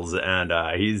tells, and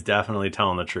he's definitely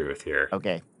telling the truth here.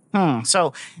 Okay.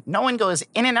 So no one goes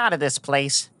in and out of this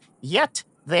place, yet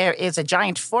there is a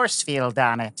giant force field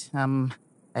on it.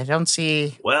 I don't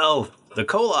see... Well, the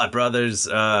Kolot brothers,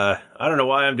 I don't know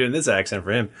why I'm doing this accent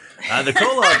for him. The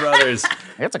Kolot brothers...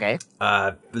 It's okay.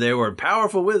 They were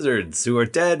powerful wizards who are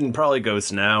dead and probably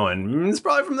ghosts now, and it's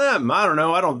probably from them. I don't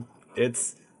know. I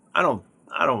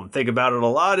don't think about it a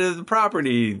lot. The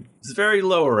property is very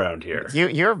low around here.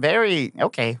 You're very...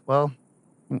 Okay, well...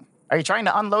 Are you trying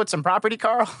to unload some property,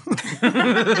 Carl?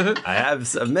 I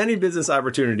have many business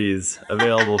opportunities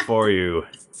available for you.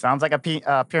 Sounds like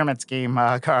a pyramid scheme,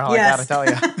 Carl. Yes. I gotta tell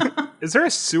you. Is there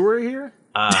a sewer here?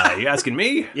 You asking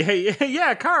me?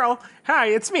 Yeah, Carl. Hi,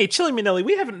 it's me, Chili Manili.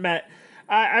 We haven't met.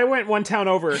 I went one town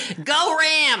over. Go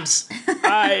Rams!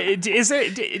 Is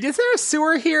there a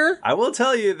sewer here? I will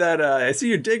tell you that I see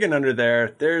you digging under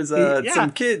there. There's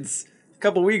some kids a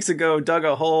couple weeks ago dug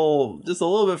a hole just a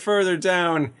little bit further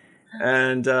down,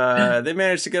 and they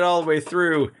managed to get all the way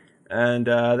through. And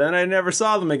then I never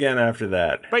saw them again after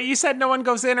that. But you said no one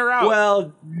goes in or out.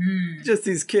 Well, just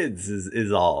these kids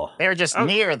is all. They're just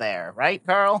near there, right,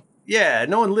 Carl? Yeah,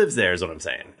 no one lives there is what I'm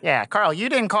saying. Yeah, Carl, you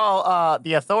didn't call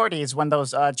the authorities when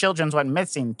those children went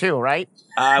missing too, right?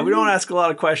 We don't ask a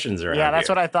lot of questions around Yeah, that's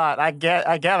here. what I thought. I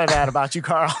gathered that about you,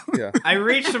 Carl. Yeah. I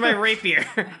reached for my rapier.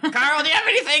 Carl, do you have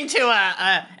anything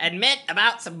to admit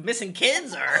about some missing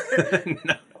kids? Or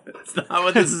No, that's not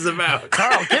what this is about.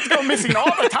 Carl, kids go missing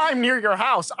all the time near your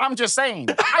house. I'm just saying,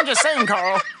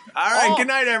 Carl. All right, good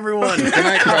night, everyone. Good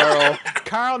night, Carl.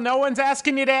 Carl, no one's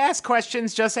asking you to ask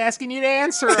questions, just asking you to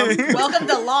answer them. Welcome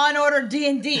to Law and Order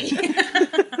D&D.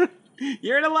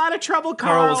 You're in a lot of trouble,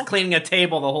 Carl Carl. was cleaning a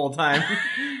table the whole time.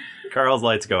 Carl's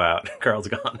lights go out. Carl's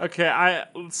gone. Okay, I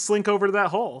slink over to that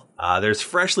hole. There's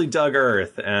freshly dug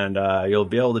earth, and you'll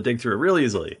be able to dig through it real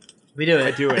easily. We do it.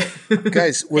 I do it.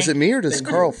 Guys, was it me or does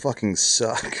Carl fucking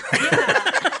suck?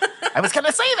 I was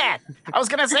gonna say that.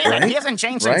 Right? He hasn't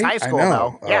changed since Right? high school, I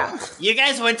know. though. Yeah. you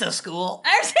guys went to school?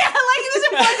 Actually, I like this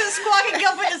implies that Squawk and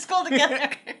Gil went to school together.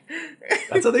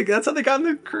 That's how they got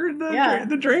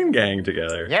the drain gang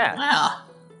together. Yeah. Wow.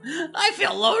 I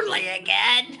feel lonely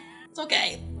again. It's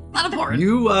okay. Not important.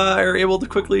 You are able to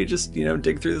quickly just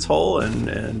dig through this hole,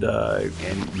 and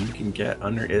you can get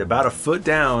under about a foot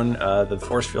down. The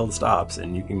force field stops,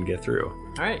 and you can get through.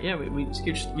 All right, yeah, we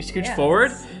scooch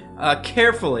forward.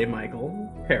 Carefully, Michael.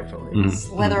 Carefully.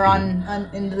 Slither on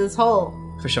into this hole.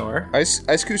 For sure. I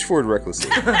scooch forward recklessly.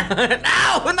 No,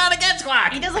 not again,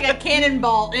 Squawk. He does like a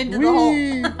cannonball into the hole.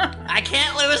 I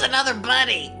can't lose another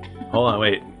buddy. Hold on,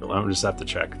 wait. I'll just have to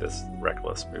check this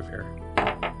reckless move here.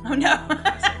 Oh no.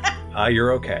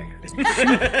 You're okay.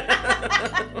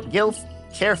 Gil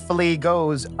carefully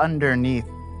goes underneath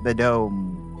the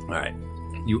dome. All right.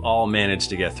 You all managed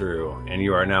to get through, and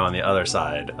you are now on the other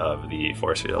side of the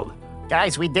force field.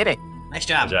 Guys, we did it. Nice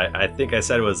job. Which I think I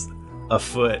said was a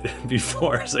foot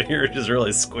before, so you're just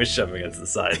really squished up against the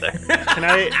side there.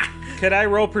 Can I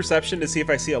roll perception to see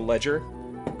if I see a ledger?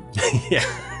 Yeah.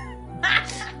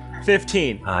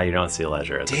 15. You don't see a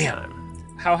ledger at this time.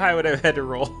 How high would I have had to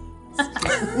roll?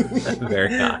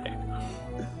 Very high.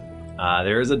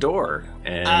 There is a door,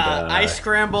 and I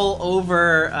scramble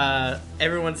over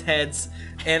everyone's heads,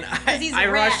 and I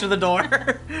rush to the door,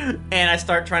 and I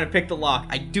start trying to pick the lock.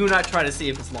 I do not try to see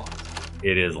if it's locked.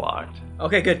 it is locked.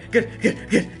 Okay, good.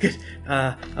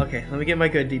 Okay, let me get my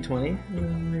good D20.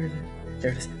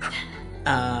 There it is.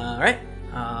 All right.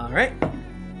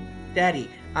 Daddy,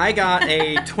 I got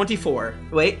a 24.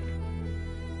 Wait,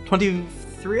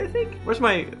 23, I think? Where's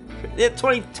my...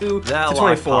 22 That to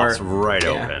lock 24. pops right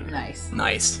open.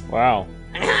 Nice. Wow.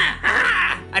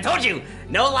 I told you,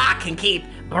 no lock can keep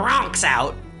Bronx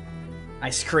out.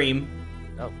 I scream.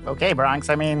 Oh, okay, Bronx.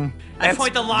 I mean... I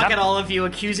point the lock at all of you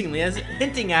accusingly, as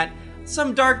hinting at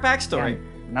some dark backstory. Yeah,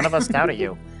 none of us doubted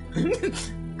you.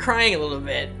 Crying a little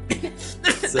bit.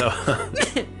 So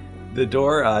the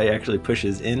door actually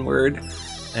pushes inward,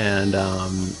 and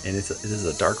it is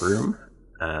a dark room,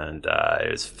 and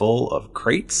it is full of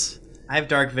crates. I have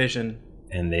dark vision.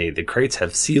 And the crates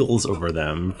have seals over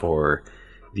them for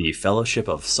the Fellowship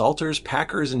of Salters,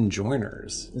 Packers, and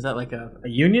Joiners. Is that like a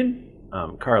union?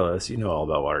 Carlos, you know all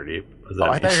about Waterdeep. What does that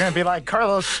I mean? thought you were going to be like,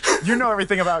 Carlos, you know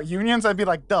everything about unions. I'd be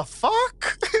like, the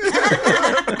fuck?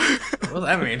 What does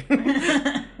that mean?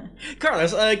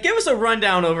 Carlos, give us a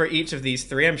rundown over each of these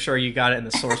three. I'm sure you got it in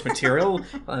the source material.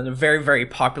 A very, very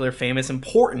popular, famous,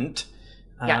 important.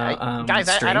 Guys,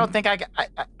 I don't think I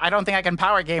don't think I can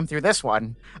power game through this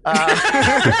one. No.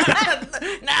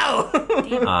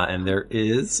 And there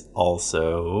is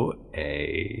also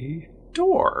a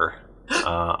door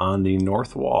on the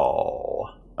north wall.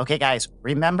 Okay, guys,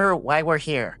 remember why we're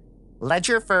here.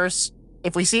 Ledger first.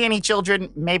 If we see any children,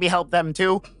 maybe help them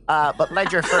too. But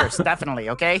ledger first, definitely,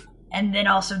 okay? And then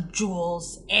also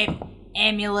jewels,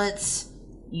 amulets,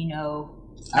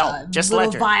 just little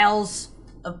ledger. vials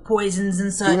of poisons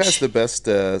and such. Who has the best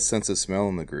sense of smell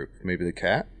in the group? Maybe the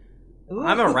cat? Ooh,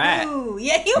 I'm a rat. Ooh,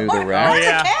 yeah, you Maybe the are. rat? What's Oh,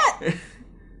 yeah. a cat?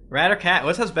 Rat or cat?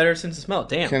 What has better sense of smell?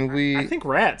 Damn. Can we? I think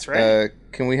rats, right?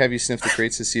 Can we have you sniff the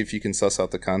crates to see if you can suss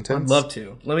out the contents? I'd love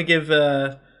to. Let me give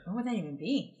What would that even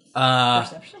be?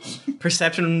 Perception.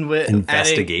 Perception with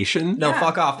investigation. No,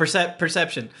 fuck off.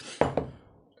 Perception.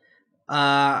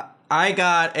 I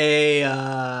got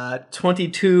a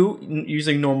 22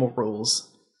 using normal rules,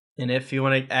 and if you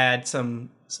want to add some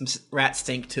rat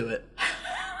stink to it,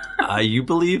 you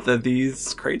believe that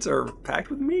these crates are packed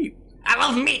with meat. I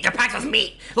love meat. They're packed with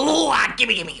meat. Ooh,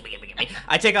 gimme.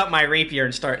 I take out my rapier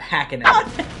and start hacking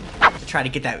at it to try to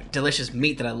get that delicious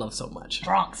meat that I love so much.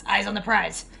 Bronx, eyes on the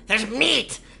prize. There's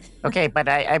meat. Okay, but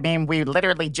I mean, we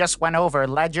literally just went over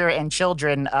Ledger and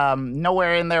Children.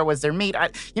 Nowhere in there was there meat.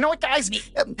 You know what, guys?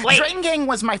 Drangang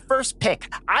was my first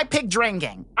pick. I picked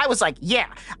Drangang. I was like, yeah.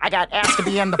 I got asked to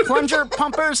be in the plunger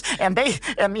pumpers, and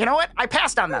you know what? I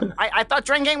passed on them. I thought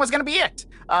Drangang was gonna be it.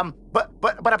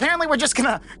 But apparently we're just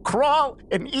gonna crawl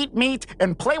and eat meat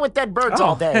and play with dead birds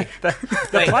all day.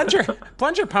 The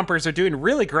plunger pumpers are doing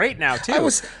really great now too.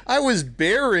 I was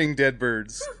burying dead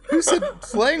birds. Who said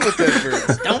playing with dead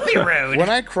birds? Don't be rude. When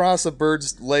I cross a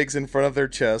bird's legs in front of their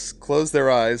chest, close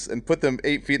their eyes, and put them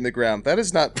 8 feet in the ground, that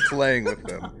is not playing with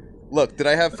them. Look, did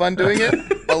I have fun doing it?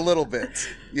 A little bit.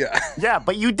 Yeah. Yeah,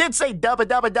 but you did say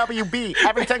WB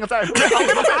every single time.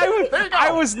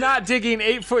 I was not digging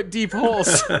 8-foot deep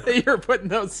holes that you're putting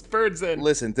those birds in.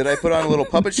 Listen, did I put on a little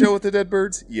puppet show with the dead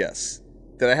birds? Yes.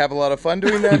 Did I have a lot of fun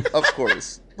doing that? Of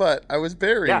course. But I was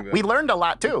burying them. We learned a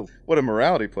lot too. What a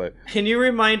morality play. Can you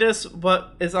remind us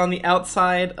what is on the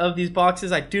outside of these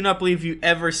boxes? I do not believe you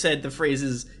ever said the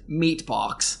phrases meat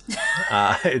box.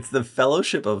 It's the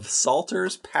Fellowship of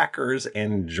Salters, Packers,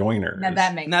 and Joiners. Now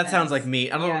that makes sense. That sounds like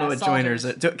meat. I don't know what Joiners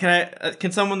is.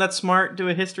 Can someone that's smart do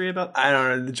a history about I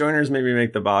don't know. The Joiners maybe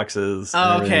make the boxes.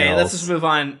 Oh, okay. Let's just move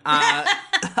on.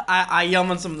 I yum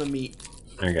on some of the meat.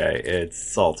 Okay, it's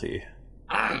salty.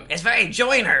 It's very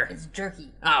Joiner. It's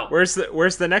jerky. Oh. Where's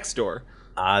the next door?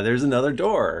 There's another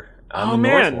door on the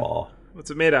man. north wall.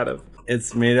 What's it made out of?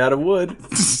 It's made out of wood.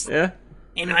 Yeah.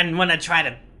 Anyone want to try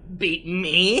to beat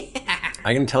me?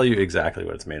 I can tell you exactly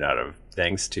what it's made out of,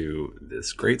 thanks to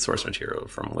this great source material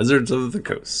from Wizards of the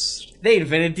Coast. They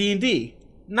invented D&D.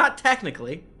 Not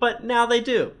technically, but now they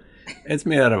do. It's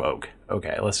made out of oak.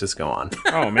 Okay, let's just go on.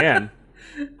 Oh, man.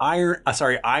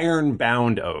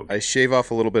 Iron-bound oak. I shave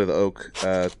off a little bit of the oak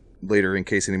later in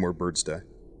case any more birds die.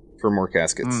 For more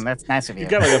caskets. That's nice of you.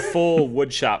 You've got like a full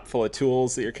wood shop full of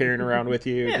tools that you're carrying around with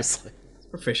you. Yeah. Just like...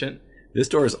 Proficient. This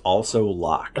door is also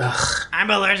locked. I'm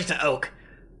allergic to oak.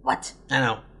 What? I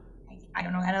know. I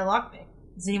don't know how to lockpick.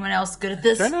 Is anyone else good at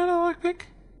this? Do I know how to lockpick?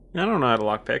 I don't know how to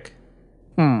lockpick.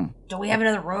 Don't we have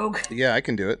another rogue? Yeah, I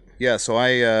can do it. Yeah, so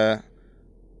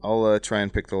I'll try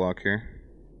and pick the lock here.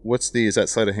 Is that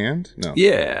sleight of hand? No.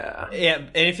 Yeah. Yeah,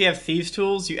 and if you have thieves'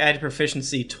 tools, you add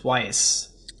proficiency twice.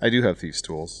 I do have thieves'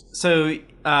 tools. So,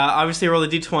 obviously roll a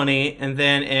d20, and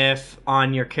then if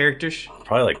on your character...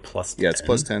 Probably like plus 10. Yeah, it's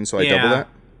plus 10, so I double that?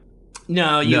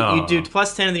 No, you do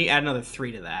plus 10, and then you add another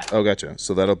 3 to that. Oh, gotcha.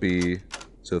 So that'll be...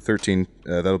 So 13,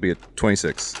 that'll be a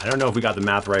 26. I don't know if we got the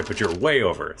math right, but you're way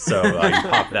over. So you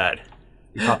pop that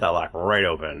lock right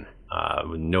open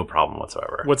with no problem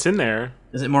whatsoever. What's in there?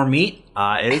 Is it more meat?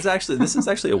 This is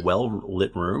actually a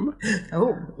well-lit room.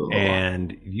 Oh.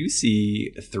 And you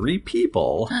see 3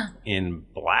 people in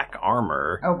black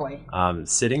armor. Oh, boy.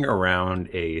 Sitting around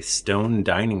a stone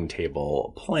dining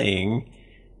table playing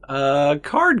a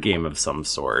card game of some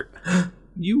sort.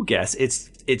 You guess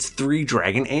it's 3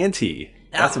 Dragon Ante.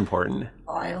 That's important.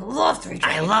 Oh, I love 3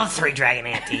 Dragon. I love 3 Dragon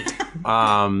Ante.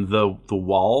 The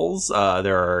walls,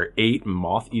 there are 8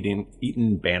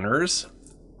 moth-eaten banners,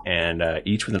 and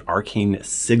each with an arcane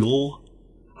sigil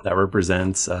that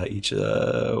represents each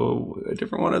a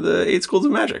different one of the 8 schools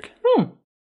of magic.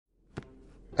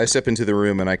 I step into the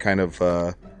room and I kind of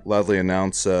loudly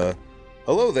announce,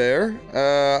 hello there.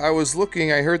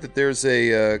 I heard that there's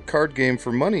a card game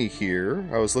for money here.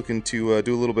 I was looking to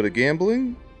do a little bit of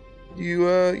gambling.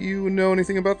 You know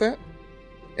anything about that?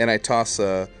 And I toss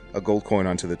a gold coin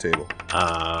onto the table.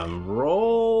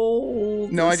 Roll.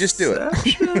 No, I just do it.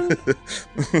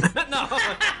 No,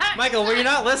 Michael, were you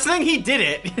not listening? He did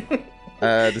it.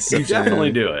 Deception. You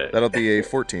definitely do it. That'll be a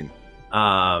 14.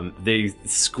 They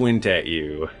squint at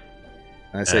you.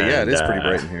 I say, yeah, it is pretty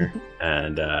bright in here.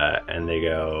 And they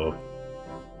go,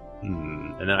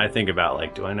 And then I think about,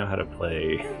 like, do I know how to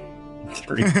play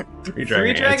 3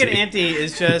 Dragon Ante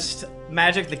is just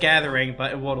Magic the Gathering,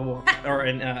 but in World of War or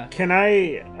in. Can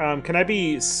I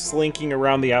be slinking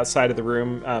around the outside of the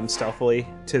room stealthily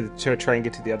to try and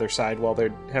get to the other side while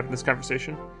they're having this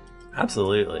conversation?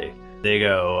 Absolutely. They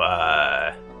go,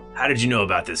 how did you know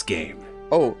about this game?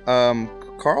 Oh,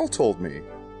 Carl told me.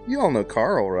 You all know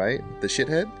Carl, right? The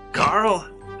shithead? Carl?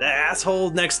 That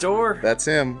asshole next door? That's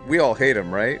him. We all hate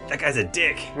him, right? That guy's a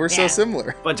dick. We're so similar.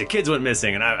 A bunch of kids went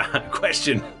missing, and I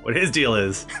question what his deal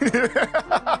is. Right?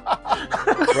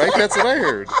 That's what I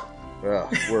heard. Well,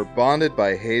 we're bonded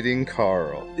by hating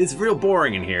Carl. It's real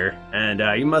boring in here, and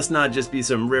you must not just be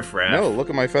some riffraff. No, look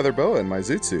at my feather boa and my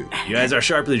zoot suit. You guys are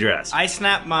sharply dressed. I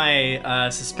snap my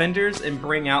suspenders and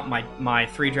bring out my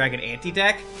 3-dragon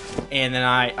anti-deck, and then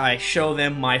I show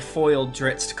them my foiled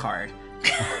Dritz card.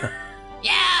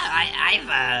 Yeah,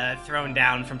 I've thrown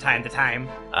down from time to time.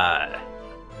 All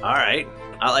right.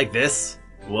 I like this.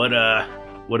 What are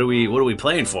we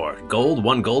playing for? Gold?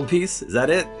 1 gold piece? Is that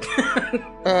it?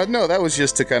 No, that was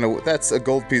just to that's a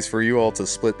gold piece for you all to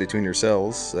split between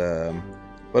yourselves.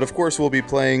 But of course, we'll be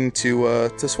playing to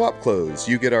swap clothes.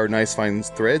 You get our nice fine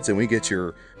threads, and we get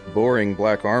your boring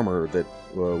black armor that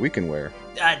we can wear.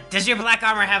 Does your black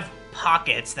armor have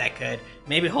pockets that could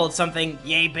maybe hold something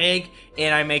yay big?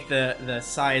 And I make the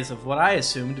size of what I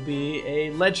assume to be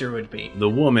a ledger would be. The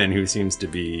woman who seems to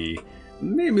be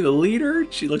maybe the leader,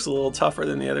 she looks a little tougher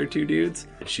than the other 2 dudes.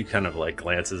 She kind of like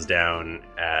glances down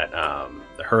at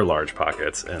her large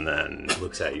pockets and then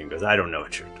looks at you and goes, I don't know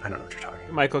what you're talking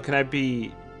about. Michael, can I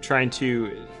be trying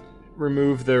to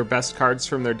remove their best cards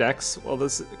from their decks while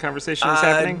this conversation is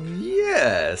happening?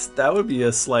 Yes, that would be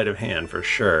a sleight of hand for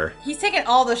sure. He's taking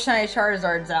all the shiny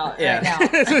Charizards out right now.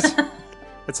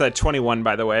 It's a 21,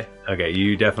 by the way. Okay,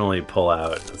 you definitely pull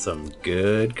out some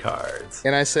good cards.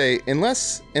 And I say,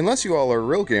 unless you all are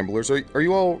real gamblers, are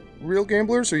you all real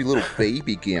gamblers or are you little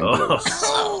baby gamblers?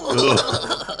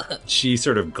 She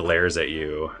sort of glares at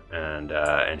you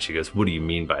and she goes, what do you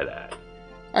mean by that?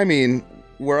 I mean,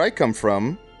 where I come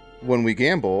from, when we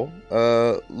gamble,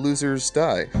 losers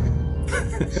die.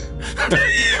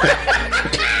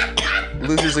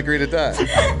 Losers agree to die.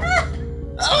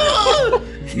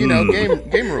 You know,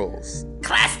 game rules.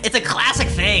 It's a classic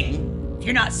thing.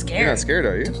 You're not scared. You're not scared,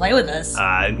 are you? To play with us.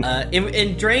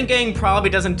 And Drain Gang probably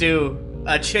doesn't do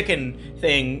a chicken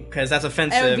thing because that's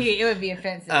offensive. It would be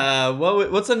offensive.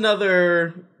 What's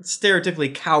another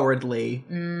stereotypically cowardly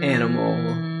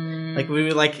animal? Like we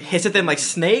would like hiss at them like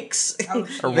snakes. Oh,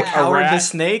 The cowardly rat?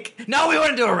 snake. No, we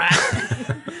wouldn't do a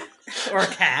rat. Or a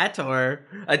cat, or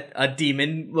a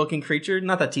demon-looking creature.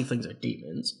 Not that tieflings are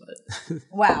demons, but...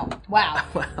 Wow.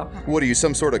 What are you,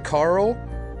 some sort of Carl?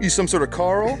 You some sort of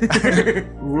Carl?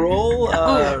 Roll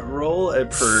a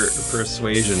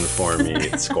persuasion for me,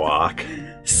 Squawk.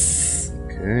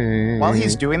 Okay. While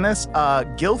he's doing this,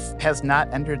 Gilf has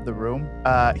not entered the room.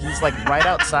 He's like right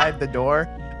outside the door,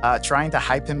 trying to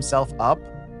hype himself up.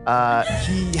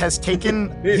 He's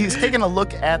taken a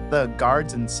look at the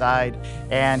guards inside,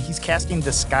 and he's casting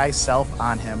Disguise Self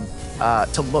on him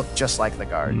to look just like the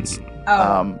guards.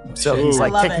 So he's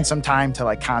like taking some time to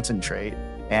like concentrate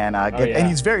and and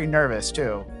he's very nervous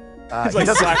too. He's like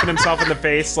slapping himself in the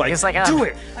face, like, he's like, do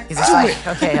it. He's just like,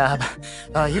 okay,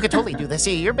 you could totally do this.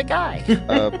 You're a big guy.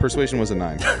 Persuasion was a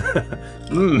 9.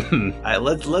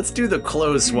 Let's do the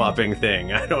clothes swapping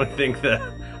thing. I don't think the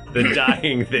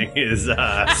dying thing is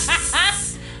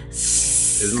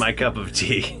my cup of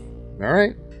tea. All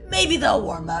right. Maybe they'll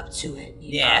warm up to it.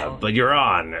 Yeah. But you're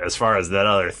on as far as that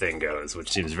other thing goes, which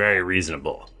seems very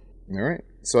reasonable. All right.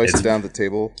 So I sit down at the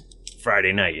table.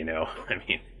 Friday night, you know. I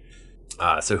mean,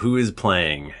 so who is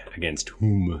playing against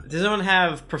whom? Does anyone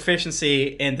have proficiency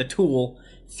in the tool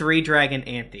 3-dragon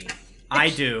ante? I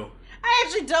do. I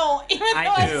actually don't, even though I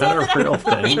I do. saw Is that a real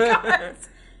thing? cards.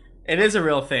 It is a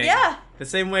real thing. Yeah. The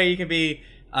same way you can be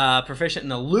proficient in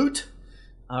the loot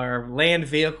or land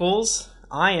vehicles,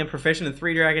 I am proficient in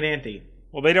 3-dragon ante.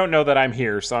 Well, they don't know that I'm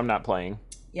here, so I'm not playing.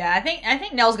 Yeah, I think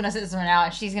Nell's gonna sit this one out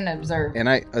and she's gonna observe. And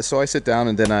I sit down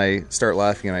and then I start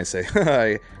laughing and I say,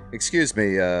 "Hi, excuse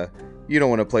me, you don't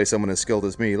want to play someone as skilled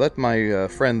as me. Let my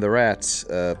friend the rat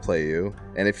play you.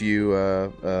 And if you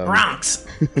Bronx.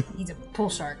 He's a pool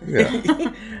shark.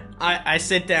 Yeah. I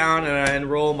sit down and I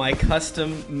enroll my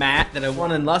custom mat that I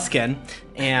won in Luskin,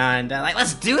 and Like,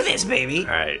 let's do this, baby.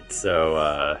 All right,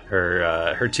 so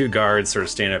her 2 guards sort of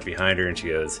stand up behind her, and she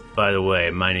goes, "By the way,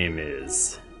 my name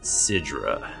is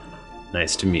Sidra.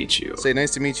 Nice to meet you." Say,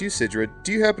 nice to meet you, Sidra.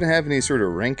 Do you happen to have any sort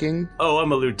of ranking? Oh,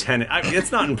 I'm a lieutenant.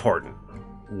 It's not important.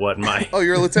 What my? Oh,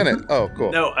 you're a lieutenant. Oh,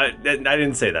 cool. No, I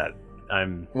didn't say that.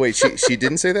 I'm. Wait, she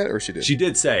didn't say that, or she did? She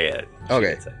did say it.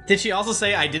 Okay. did she also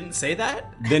say I didn't say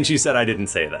that? Then she said I didn't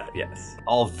say that. Yes,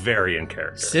 all very in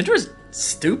character. Sidra's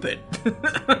stupid.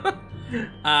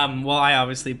 Well, I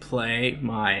obviously play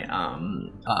my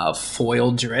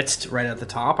foil Dritz right at the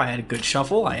top. I had a good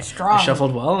shuffle. I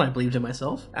shuffled well, and I believed in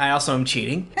myself. I also am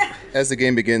cheating. As the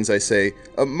game begins, I say,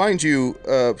 mind you,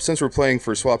 since we're playing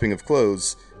for swapping of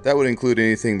clothes, that would include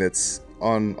anything that's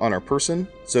on our person.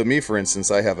 So me, for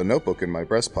instance, I have a notebook in my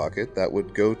breast pocket that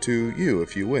would go to you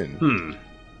if you win.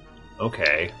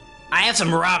 Okay. I have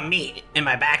some raw meat in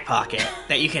my back pocket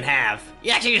that you can have.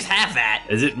 You actually just have that.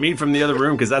 Is it meat from the other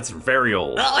room? Because that's very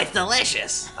old. Oh, it's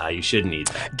delicious. You shouldn't eat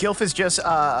that. Gilf is just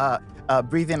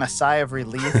breathing a sigh of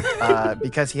relief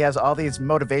because he has all these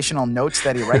motivational notes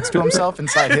that he writes to himself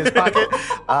inside his pocket.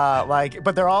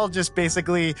 But they're all just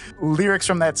basically lyrics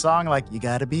from that song, like "You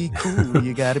gotta be cool,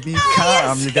 you gotta be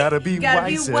calm, you gotta be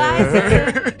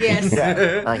wiser." Yes.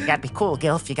 Yeah. You gotta be cool,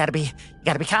 Gilf. You gotta be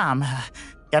calm.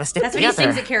 Gotta stick That's what he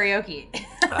together. sings at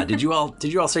karaoke. Did you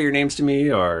all say your names to me,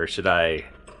 or should I?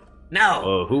 No.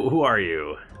 Oh, who are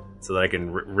you? So that I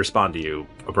can respond to you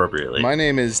appropriately. My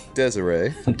name is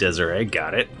Desiree. Desiree,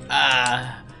 got it.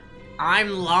 I'm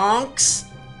Lonks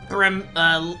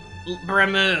Bramu.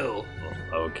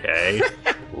 Okay.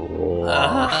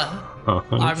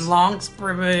 I'm Lonks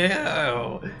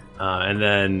Bramu. And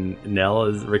then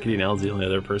Rickety Nell's the only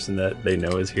other person that they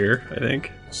know is here, I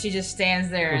think. She just stands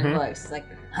there and looks like,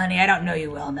 honey, I don't know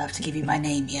you well enough to give you my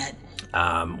name yet.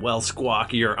 Well,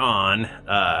 Squawk, you're on.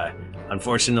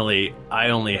 Unfortunately, I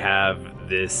only have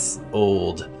this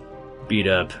old,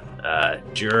 beat-up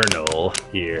journal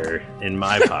here in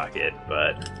my pocket,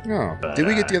 but did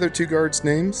we get the other two guards'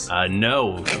 names?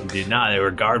 No, we did not. They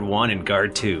were Guard 1 and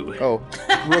Guard 2. Oh,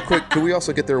 real quick, could we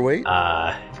also get their weight?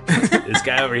 This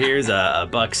guy over here is a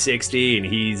 $160, and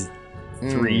he's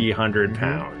 300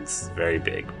 pounds. Very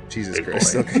big. Jesus big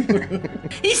Christ. boy. Okay.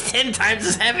 He's 10 times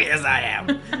as heavy as I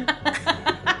am.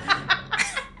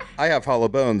 I have hollow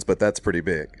bones, but that's pretty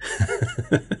big.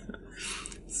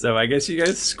 So I guess you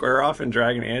guys square off in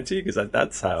Dragon Ante, because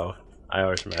that's how I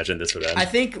always imagined this would end. I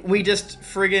think we just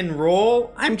friggin'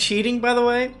 roll. I'm cheating, by the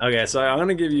way. Okay, so I'm going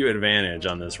to give you advantage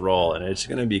on this roll, and it's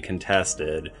going to be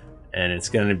contested, and it's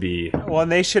going to be... Well,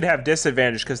 and they should have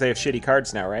disadvantage because they have shitty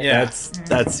cards now, right? Yeah.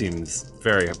 That seems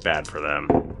very bad for them.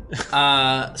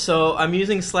 So I'm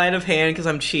using sleight of hand because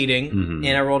I'm cheating,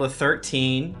 and I rolled a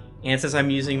 13. And since I'm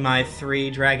using my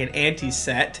 3 Dragon Ante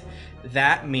set,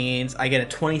 that means I get a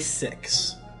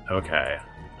 26. Okay.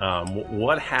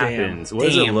 What happens? What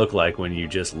does it look like when you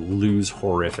just lose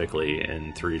horrifically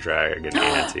in 3 Dragon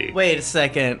Ante? Wait a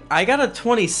second. I got a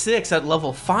 26 at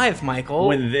level 5, Michael.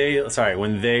 When they lose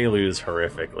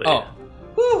horrifically. Oh.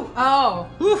 Whew. Oh.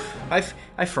 Whew.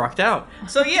 I frocked out.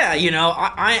 So yeah,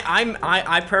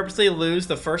 I purposely lose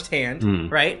the first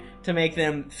hand, right? To make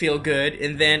them feel good,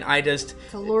 and then I just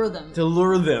To lure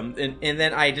them. and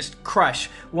then I just crush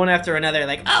one after another.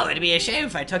 Like, Oh, it'd be a shame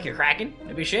if I took your Kraken.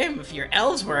 It'd be a shame if your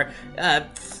elves were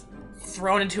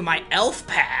thrown into my elf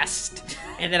past.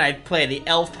 and then I play the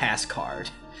Elf Pass card,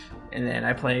 and then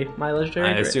I play my legendary.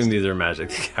 I Drakes. assume these are Magic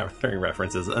the Gathering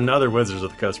references. Another Wizards of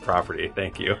the Coast property.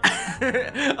 Thank you.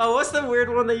 Oh, what's the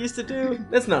weird one they used to do?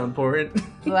 That's not important.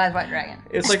 Blue Eyes White Dragon.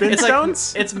 It's like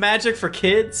Spinstones? it's magic for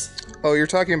kids. Oh, you're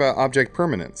talking about object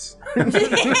permanence. That's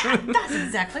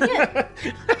exactly it.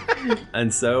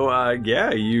 And so,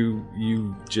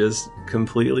 you just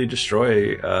completely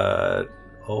destroy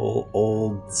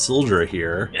old Sildra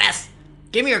here. Yes.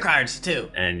 Give me your cards too.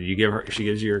 And she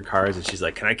gives you your cards, and she's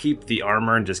like, "Can I keep the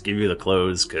armor and just give you the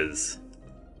clothes? Because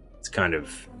it's kind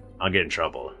of, I'll get in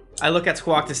trouble." I look at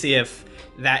Squawk to see if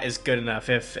that is good enough.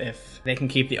 If they can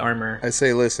keep the armor. I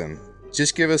say, listen,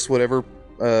 just give us whatever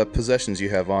possessions you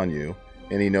have on you.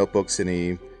 Any notebooks,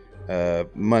 any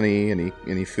money,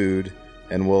 any food,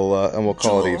 and we'll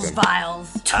call it even.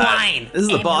 Vials. Twine. This is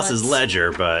the boss's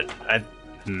ledger, but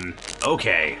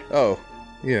okay. Oh,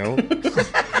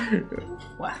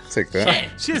 take that.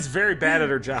 She is very bad at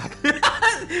her job.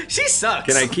 She sucks.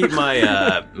 Can I keep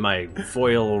my my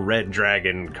foil red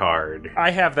dragon card?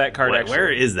 I have that card. Actually,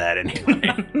 where is that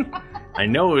anyway? I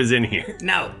know it was in here.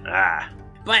 No.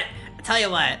 But I tell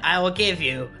you what, I will give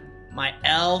you my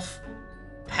elf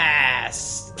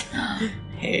pass.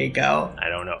 Here you go. I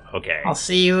don't know. Okay. I'll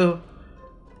see you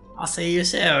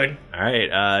soon. All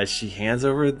right. She hands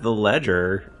over the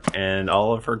ledger and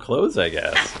all of her clothes, I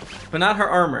guess. But not her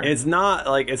armor. It's not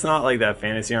like that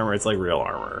fantasy armor. It's like real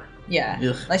armor. Yeah.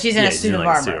 Ugh. Like she's in a suit of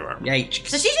armor. Yikes.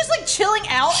 So she's just like chilling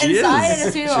out She inside is. in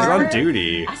a suit of She's armor? on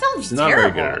duty. That sounds She's not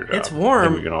terrible. very good at her job. It's warm. I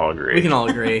think we can all agree. We can all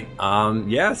agree.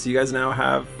 Yeah, so you guys now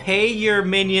have... Pay your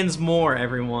minions more,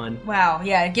 everyone. Wow,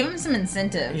 yeah, give them some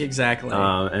incentive. Exactly.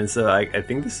 And so I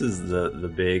think this is the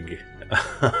big...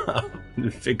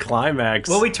 the big climax.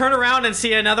 Well, we turn around and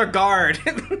see another guard.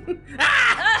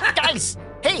 Guys,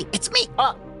 hey, it's me.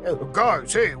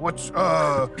 Guys, hey, what's you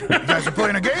guys are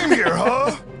playing a game here,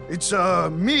 huh? It's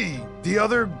me, the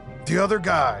other the other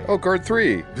guy. Oh, guard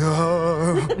 3.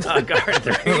 Guard 3.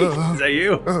 Is that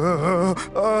you?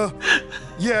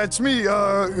 Yeah, it's me.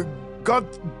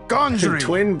 Gondry.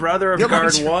 Twin brother of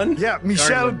Guard 1? Yeah,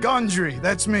 Michel Gondry.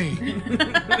 That's me.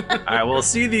 All right, well,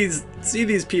 see these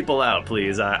people out,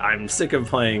 please. I'm sick of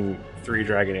playing 3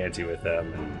 Dragon Ante with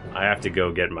them, and I have to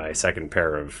go get my second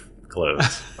pair of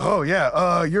clothes. Oh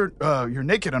yeah. You're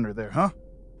naked under there, huh?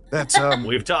 That's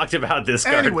We've talked about this,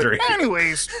 Guard 3.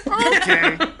 Anyways,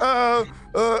 okay.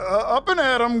 Up and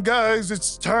at 'em, guys.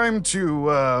 It's time to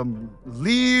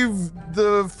leave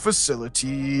the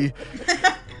facility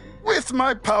with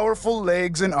my powerful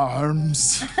legs and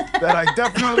arms that I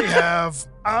definitely have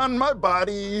on my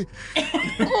body.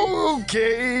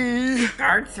 Okay.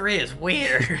 Guard 3 is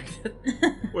weird.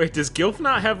 Wait, does Gilf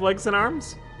not have legs and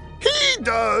arms? He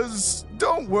does.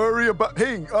 Don't worry about.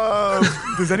 Hey,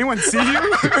 does anyone see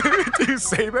you? Do you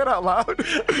say that out loud?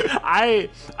 I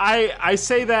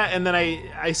say that, and then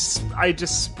I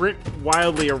just sprint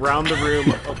wildly around the room,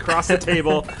 across the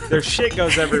table. Their shit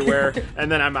goes everywhere,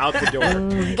 and then I'm out the door.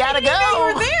 Gotta go.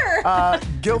 You were there.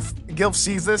 Gilf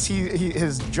sees this.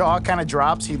 His jaw kind of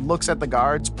drops. He looks at the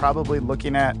guards, probably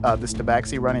looking at this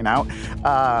tabaxi running out.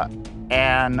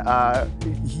 And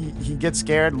he gets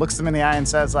scared, looks them in the eye, and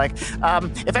says, like,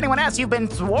 if anyone asks, you've been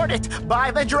thwarted by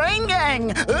the Drain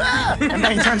Gang. And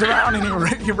then he turns around and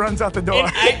he runs out the door.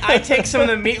 I take some of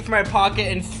the meat from my pocket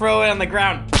and throw it on the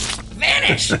ground.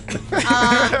 Vanish! And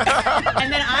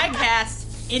then I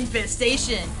cast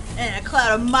Infestation, and a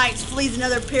cloud of mites, fleas, and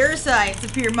other parasites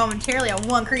appear momentarily on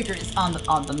one creature just on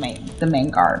the main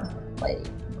guard. Like,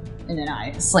 and then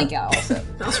I slink out also.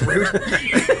 That's rude.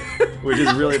 Which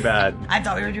is really bad. I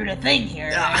thought we were doing a thing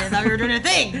here. I thought we were doing a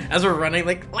thing. As we're running,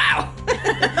 like, wow.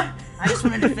 I just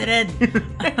wanted to fit in.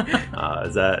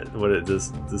 Is that what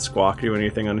does Squawk do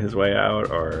anything on his way out,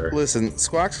 or? Listen,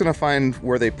 Squawk's gonna find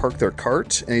where they park their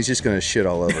cart, and he's just gonna shit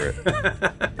all over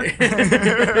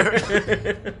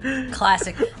it.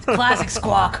 Classic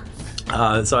Squawk.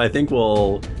 So I think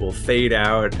we'll fade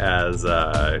out as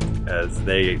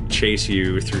they chase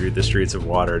you through the streets of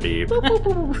Waterdeep.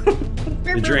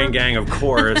 The Drain Gang, of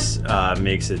course,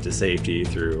 makes it to safety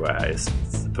through, I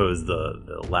suppose,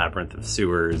 the labyrinth of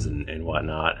sewers and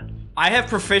whatnot. I have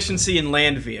proficiency in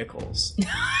land vehicles.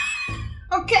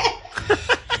 Okay.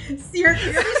 So you're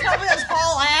just helping us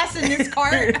haul ass in this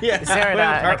cart? Yeah. Is there an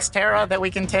Xterra that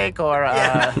we can take, or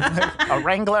a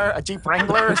Wrangler, a Jeep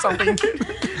Wrangler or something?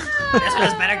 This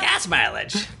has better gas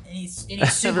mileage. Any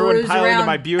Everyone Subarus pile into around?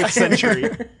 my Buick Century.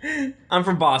 I'm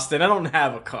from Boston. I don't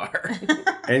have a car.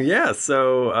 And yeah,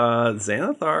 so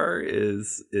Xanathar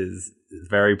is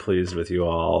very pleased with you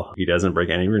all. He doesn't break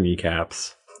any of your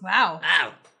kneecaps. Wow.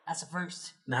 Wow. That's a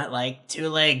first. Not like Jimmy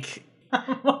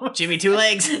Two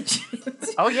Legs.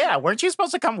 Oh yeah, weren't you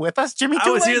supposed to come with us, Jimmy I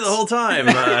Two was Legs? here the whole time.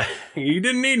 You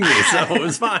didn't need me, so it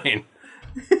was fine.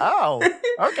 Oh,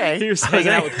 okay. He was hanging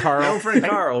out with Carl. My old friend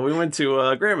Carl. We went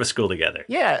to grammar school together.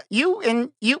 Yeah,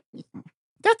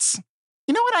 that's,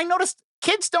 you know what I noticed?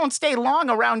 Kids don't stay long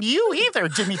around you either,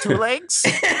 Jimmy Two Legs.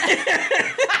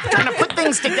 Trying to put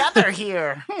things together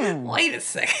here. Wait a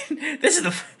second. This is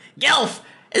the Gelf.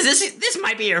 This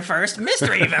might be your first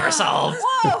mystery you've ever solved.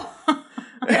 Whoa.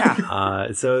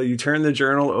 So you turn the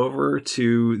journal over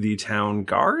to the town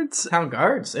guards. Town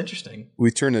guards, interesting.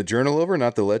 We turn the journal over,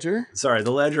 not the ledger? Sorry,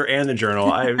 the ledger and the journal.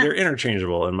 They're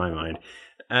interchangeable in my mind.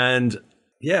 And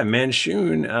yeah,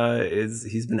 Manshoon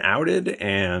he's been outed,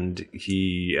 and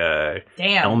he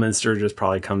Damn. Elminster just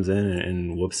probably comes in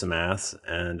and whoops some ass,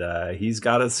 and he's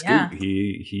got a scoop. Yeah.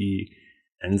 He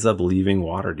ends up leaving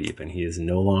Waterdeep, and he is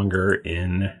no longer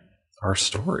in our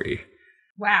story.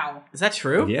 Wow. Is that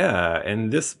true? Yeah,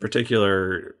 and this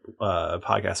particular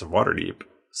podcast of Waterdeep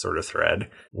sort of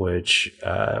thread, which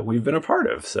we've been a part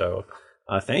of. So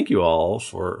thank you all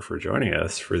for joining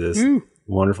us for this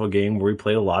wonderful game where we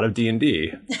played a lot of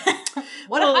D&D.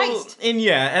 What a heist. And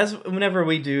yeah, whenever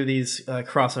we do these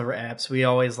crossover apps, we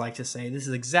always like to say this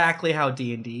is exactly how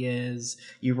D&D is.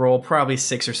 You roll probably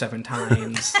 6 or 7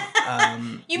 times.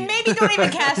 You maybe don't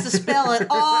even cast a spell at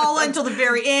all until the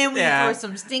very end when Yeah. you throw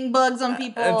some sting bugs on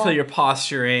people. Until you're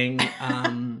posturing.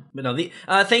 But no,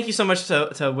 thank you so much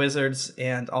to Wizards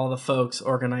and all the folks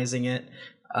organizing it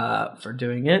for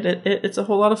doing it. It's a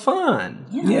whole lot of fun.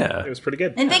 Yeah. It was pretty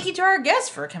good. And thank you to our guests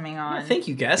for coming on. Thank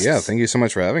you, guests. Yeah, thank you so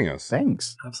much for having us.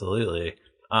 Thanks. Absolutely.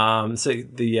 So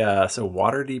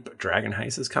Waterdeep Dragon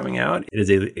Heist is coming out. It is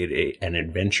an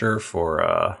adventure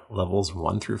for levels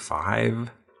 1 through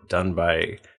 5 done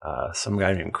by some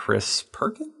guy named Chris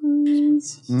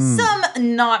Perkins.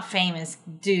 Some not famous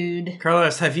dude.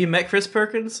 Carlos, have you met Chris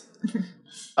Perkins?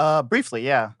 Briefly,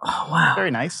 yeah. Oh wow, very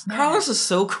nice. Carlos is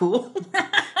so cool.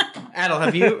 Adel,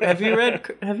 have you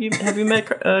met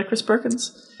Chris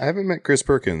Perkins? I haven't met Chris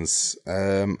Perkins.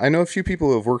 I know a few people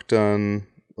who have worked on,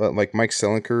 like Mike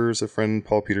Selinker's a friend,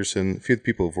 Paul Peterson. A few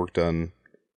people have worked on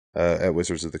at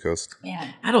Wizards of the Coast.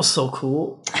 Yeah, Adel's so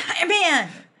cool. Man,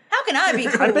 how can I be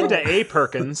cool? I've been to a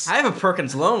Perkins. I have a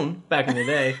Perkins loan back in the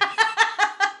day.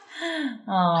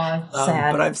 Oh,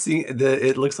 sad. But I've seen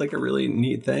it looks like a really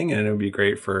neat thing, and it would be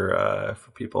great for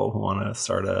people who want to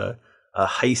start a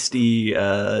heisty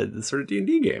sort of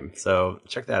D&D game. So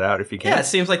check that out if you can. Yeah, it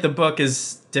seems like the book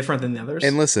is different than the others.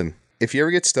 And listen, if you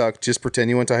ever get stuck, just pretend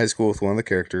you went to high school with one of the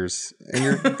characters, and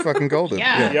you're fucking golden.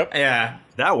 Yeah. Yep. Yeah.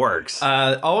 That works.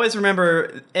 Always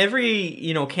remember,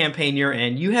 every campaign you're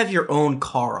in, you have your own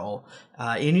Carl,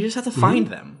 and you just have to find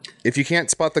them. If you can't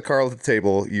spot the Carl at the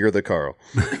table, you're the Carl.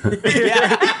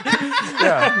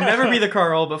 Yeah. Never be the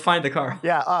Carl, but find the Carl.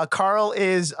 Yeah, Carl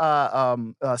is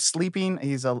sleeping.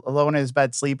 He's alone in his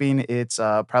bed sleeping. It's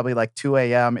probably like 2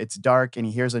 a.m. It's dark, and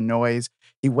he hears a noise.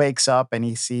 He wakes up and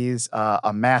he sees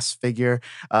a masked figure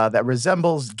that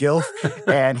resembles Gilf,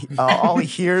 and all he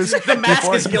hears... The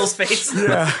mask is Gilf's face.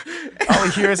 Yeah. All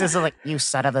he hears is like, "You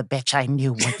son of a bitch, I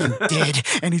knew what you did."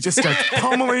 And he just starts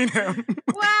pummeling him.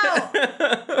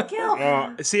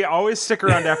 See, always stick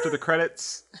around after the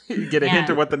credits. You get a hint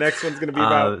of what the next one's going to be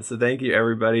about. So thank you,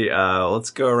 everybody.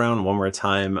 Let's go around one more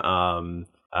time.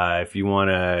 If you want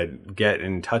to get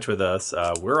in touch with us,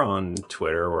 we're on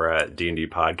Twitter. We're at D&D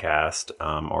Podcast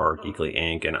or Geekly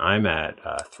Inc. And I'm at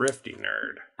Thrifty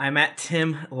Nerd. I'm at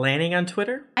Tim Lanning on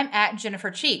Twitter. I'm at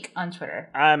Jennifer Cheek on Twitter.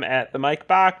 I'm at the Mike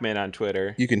Bachman on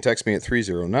Twitter. You can text me at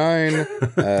 309.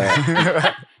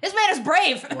 This man is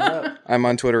brave. I'm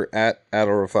on Twitter at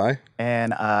Adolrafai.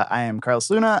 And I am Carlos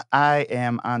Luna. I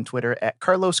am on Twitter at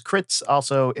Carlos Crits,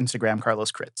 also Instagram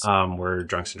Carlos Crits. We're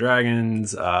Drunks and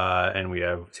Dragons, and we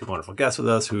have two wonderful guests with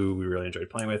us who we really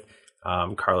enjoyed playing with.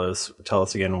 Carlos, tell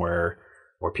us again where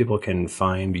people can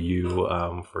find you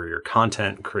for your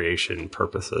content creation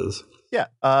purposes. Yeah,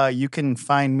 you can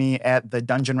find me at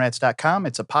thedungeonrats.com.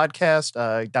 It's a podcast.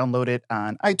 Download it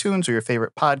on iTunes or your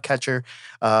favorite podcatcher.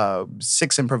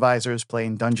 6 improvisers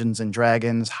playing Dungeons and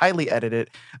Dragons, highly edited,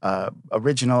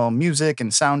 original music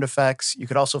and sound effects. You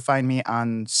could also find me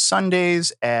on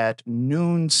Sundays at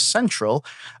noon Central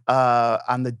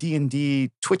on the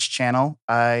D&D Twitch channel.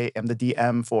 I am the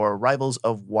DM for Rivals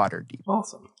of Waterdeep.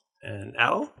 Awesome. And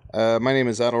Adel? My name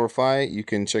is Adel Rafai. You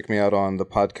can check me out on the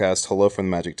podcast Hello from the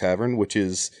Magic Tavern, which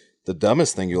is the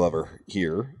dumbest thing you'll ever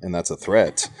hear, and that's a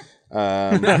threat.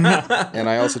 And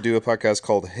I also do a podcast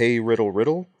called Hey Riddle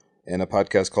Riddle and a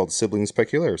podcast called Siblings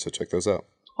Peculiar, so check those out.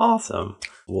 Awesome.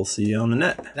 We'll see you on the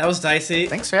net. That was Dicey.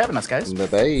 Thanks for having us, guys.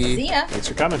 Bye-bye. See ya. Thanks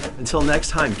for coming. Until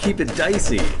next time, keep it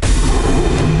dicey.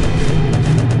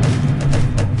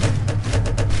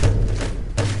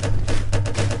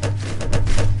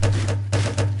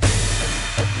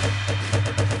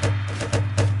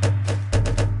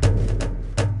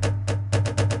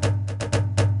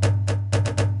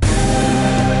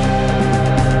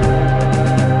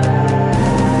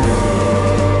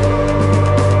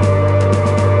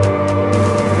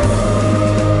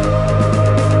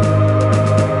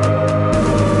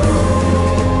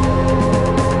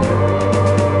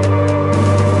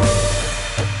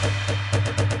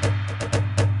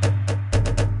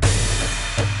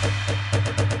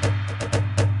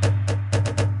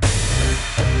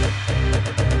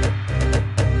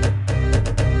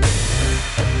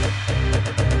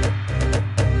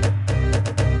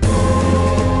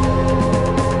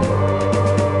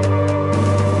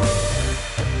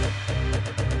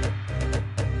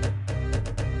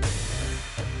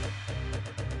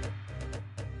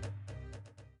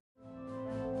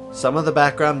 Some of the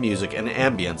background music and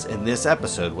ambience in this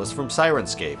episode was from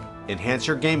Syrinscape. Enhance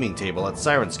your gaming table at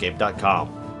Syrinscape.com.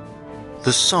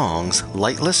 The songs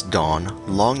Lightless Dawn,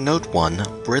 Long Note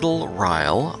 1, Brittle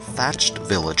Ryle, Thatched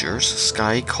Villagers,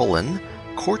 Sky Cullen,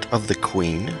 Court of the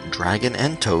Queen, Dragon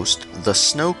and Toast, The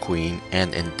Snow Queen,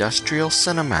 and Industrial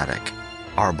Cinematic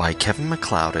are by Kevin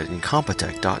MacLeod at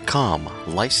Incompetech.com,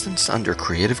 licensed under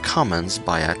Creative Commons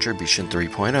by Attribution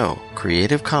 3.0,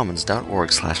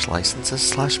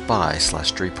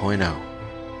 creativecommons.org/licenses/by/3.0.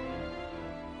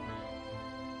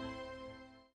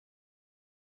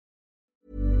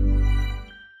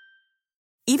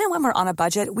 Even when we're on a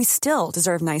budget, we still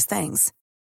deserve nice things.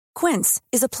 Quince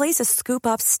is a place to scoop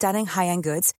up stunning high-end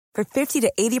goods for 50 to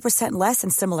 80% less than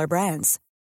similar brands.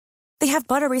 They have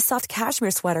buttery soft cashmere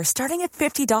sweaters starting at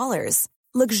 $50,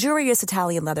 luxurious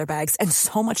Italian leather bags, and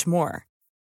so much more.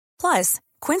 Plus,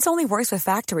 Quince only works with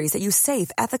factories that use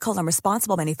safe, ethical, and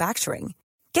responsible manufacturing.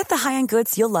 Get the high-end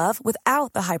goods you'll love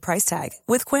without the high price tag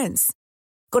with Quince.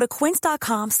 Go to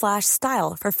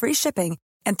quince.com/style for free shipping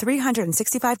and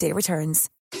 365-day returns.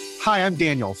 Hi, I'm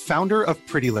Daniel, founder of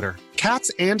Pretty Litter.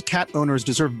 Cats and cat owners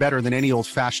deserve better than any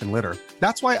old-fashioned litter.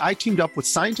 That's why I teamed up with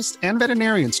scientists and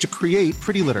veterinarians to create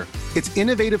Pretty Litter. Its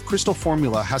innovative crystal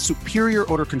formula has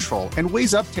superior odor control and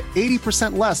weighs up to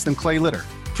 80% less than clay litter.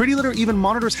 Pretty Litter even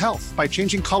monitors health by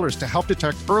changing colors to help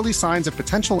detect early signs of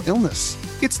potential illness.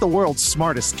 It's the world's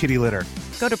smartest kitty litter.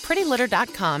 Go to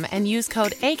prettylitter.com and use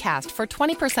code ACAST for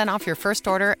 20% off your first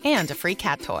order and a free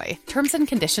cat toy. Terms and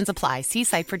conditions apply. See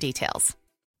site for details.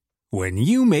 When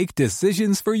you make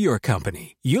decisions for your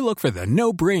company, you look for the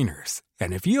no-brainers.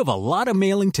 And if you have a lot of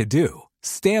mailing to do,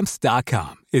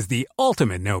 Stamps.com is the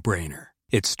ultimate no-brainer.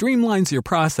 It streamlines your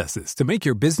processes to make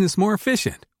your business more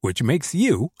efficient, which makes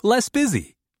you less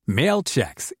busy. Mail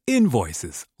checks,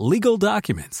 invoices, legal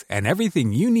documents, and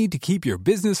everything you need to keep your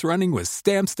business running with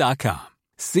Stamps.com.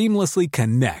 Seamlessly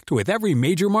connect with every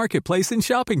major marketplace and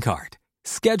shopping cart.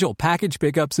 Schedule package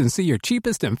pickups and see your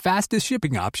cheapest and fastest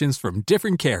shipping options from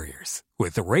different carriers,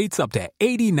 with rates up to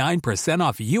 89%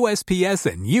 off USPS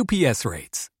and UPS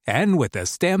rates. And with the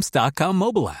Stamps.com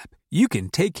mobile app, you can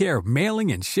take care of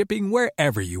mailing and shipping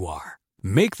wherever you are.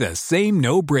 Make the same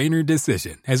no-brainer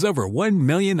decision as over 1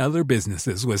 million other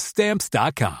businesses with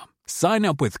Stamps.com. Sign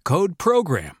up with code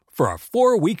PROGRAM for a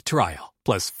 4-week trial,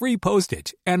 plus free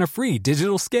postage and a free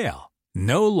digital scale.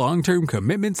 No long-term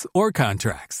commitments or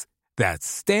contracts. That's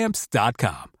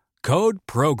Stamps.com. Code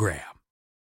PROGRAM.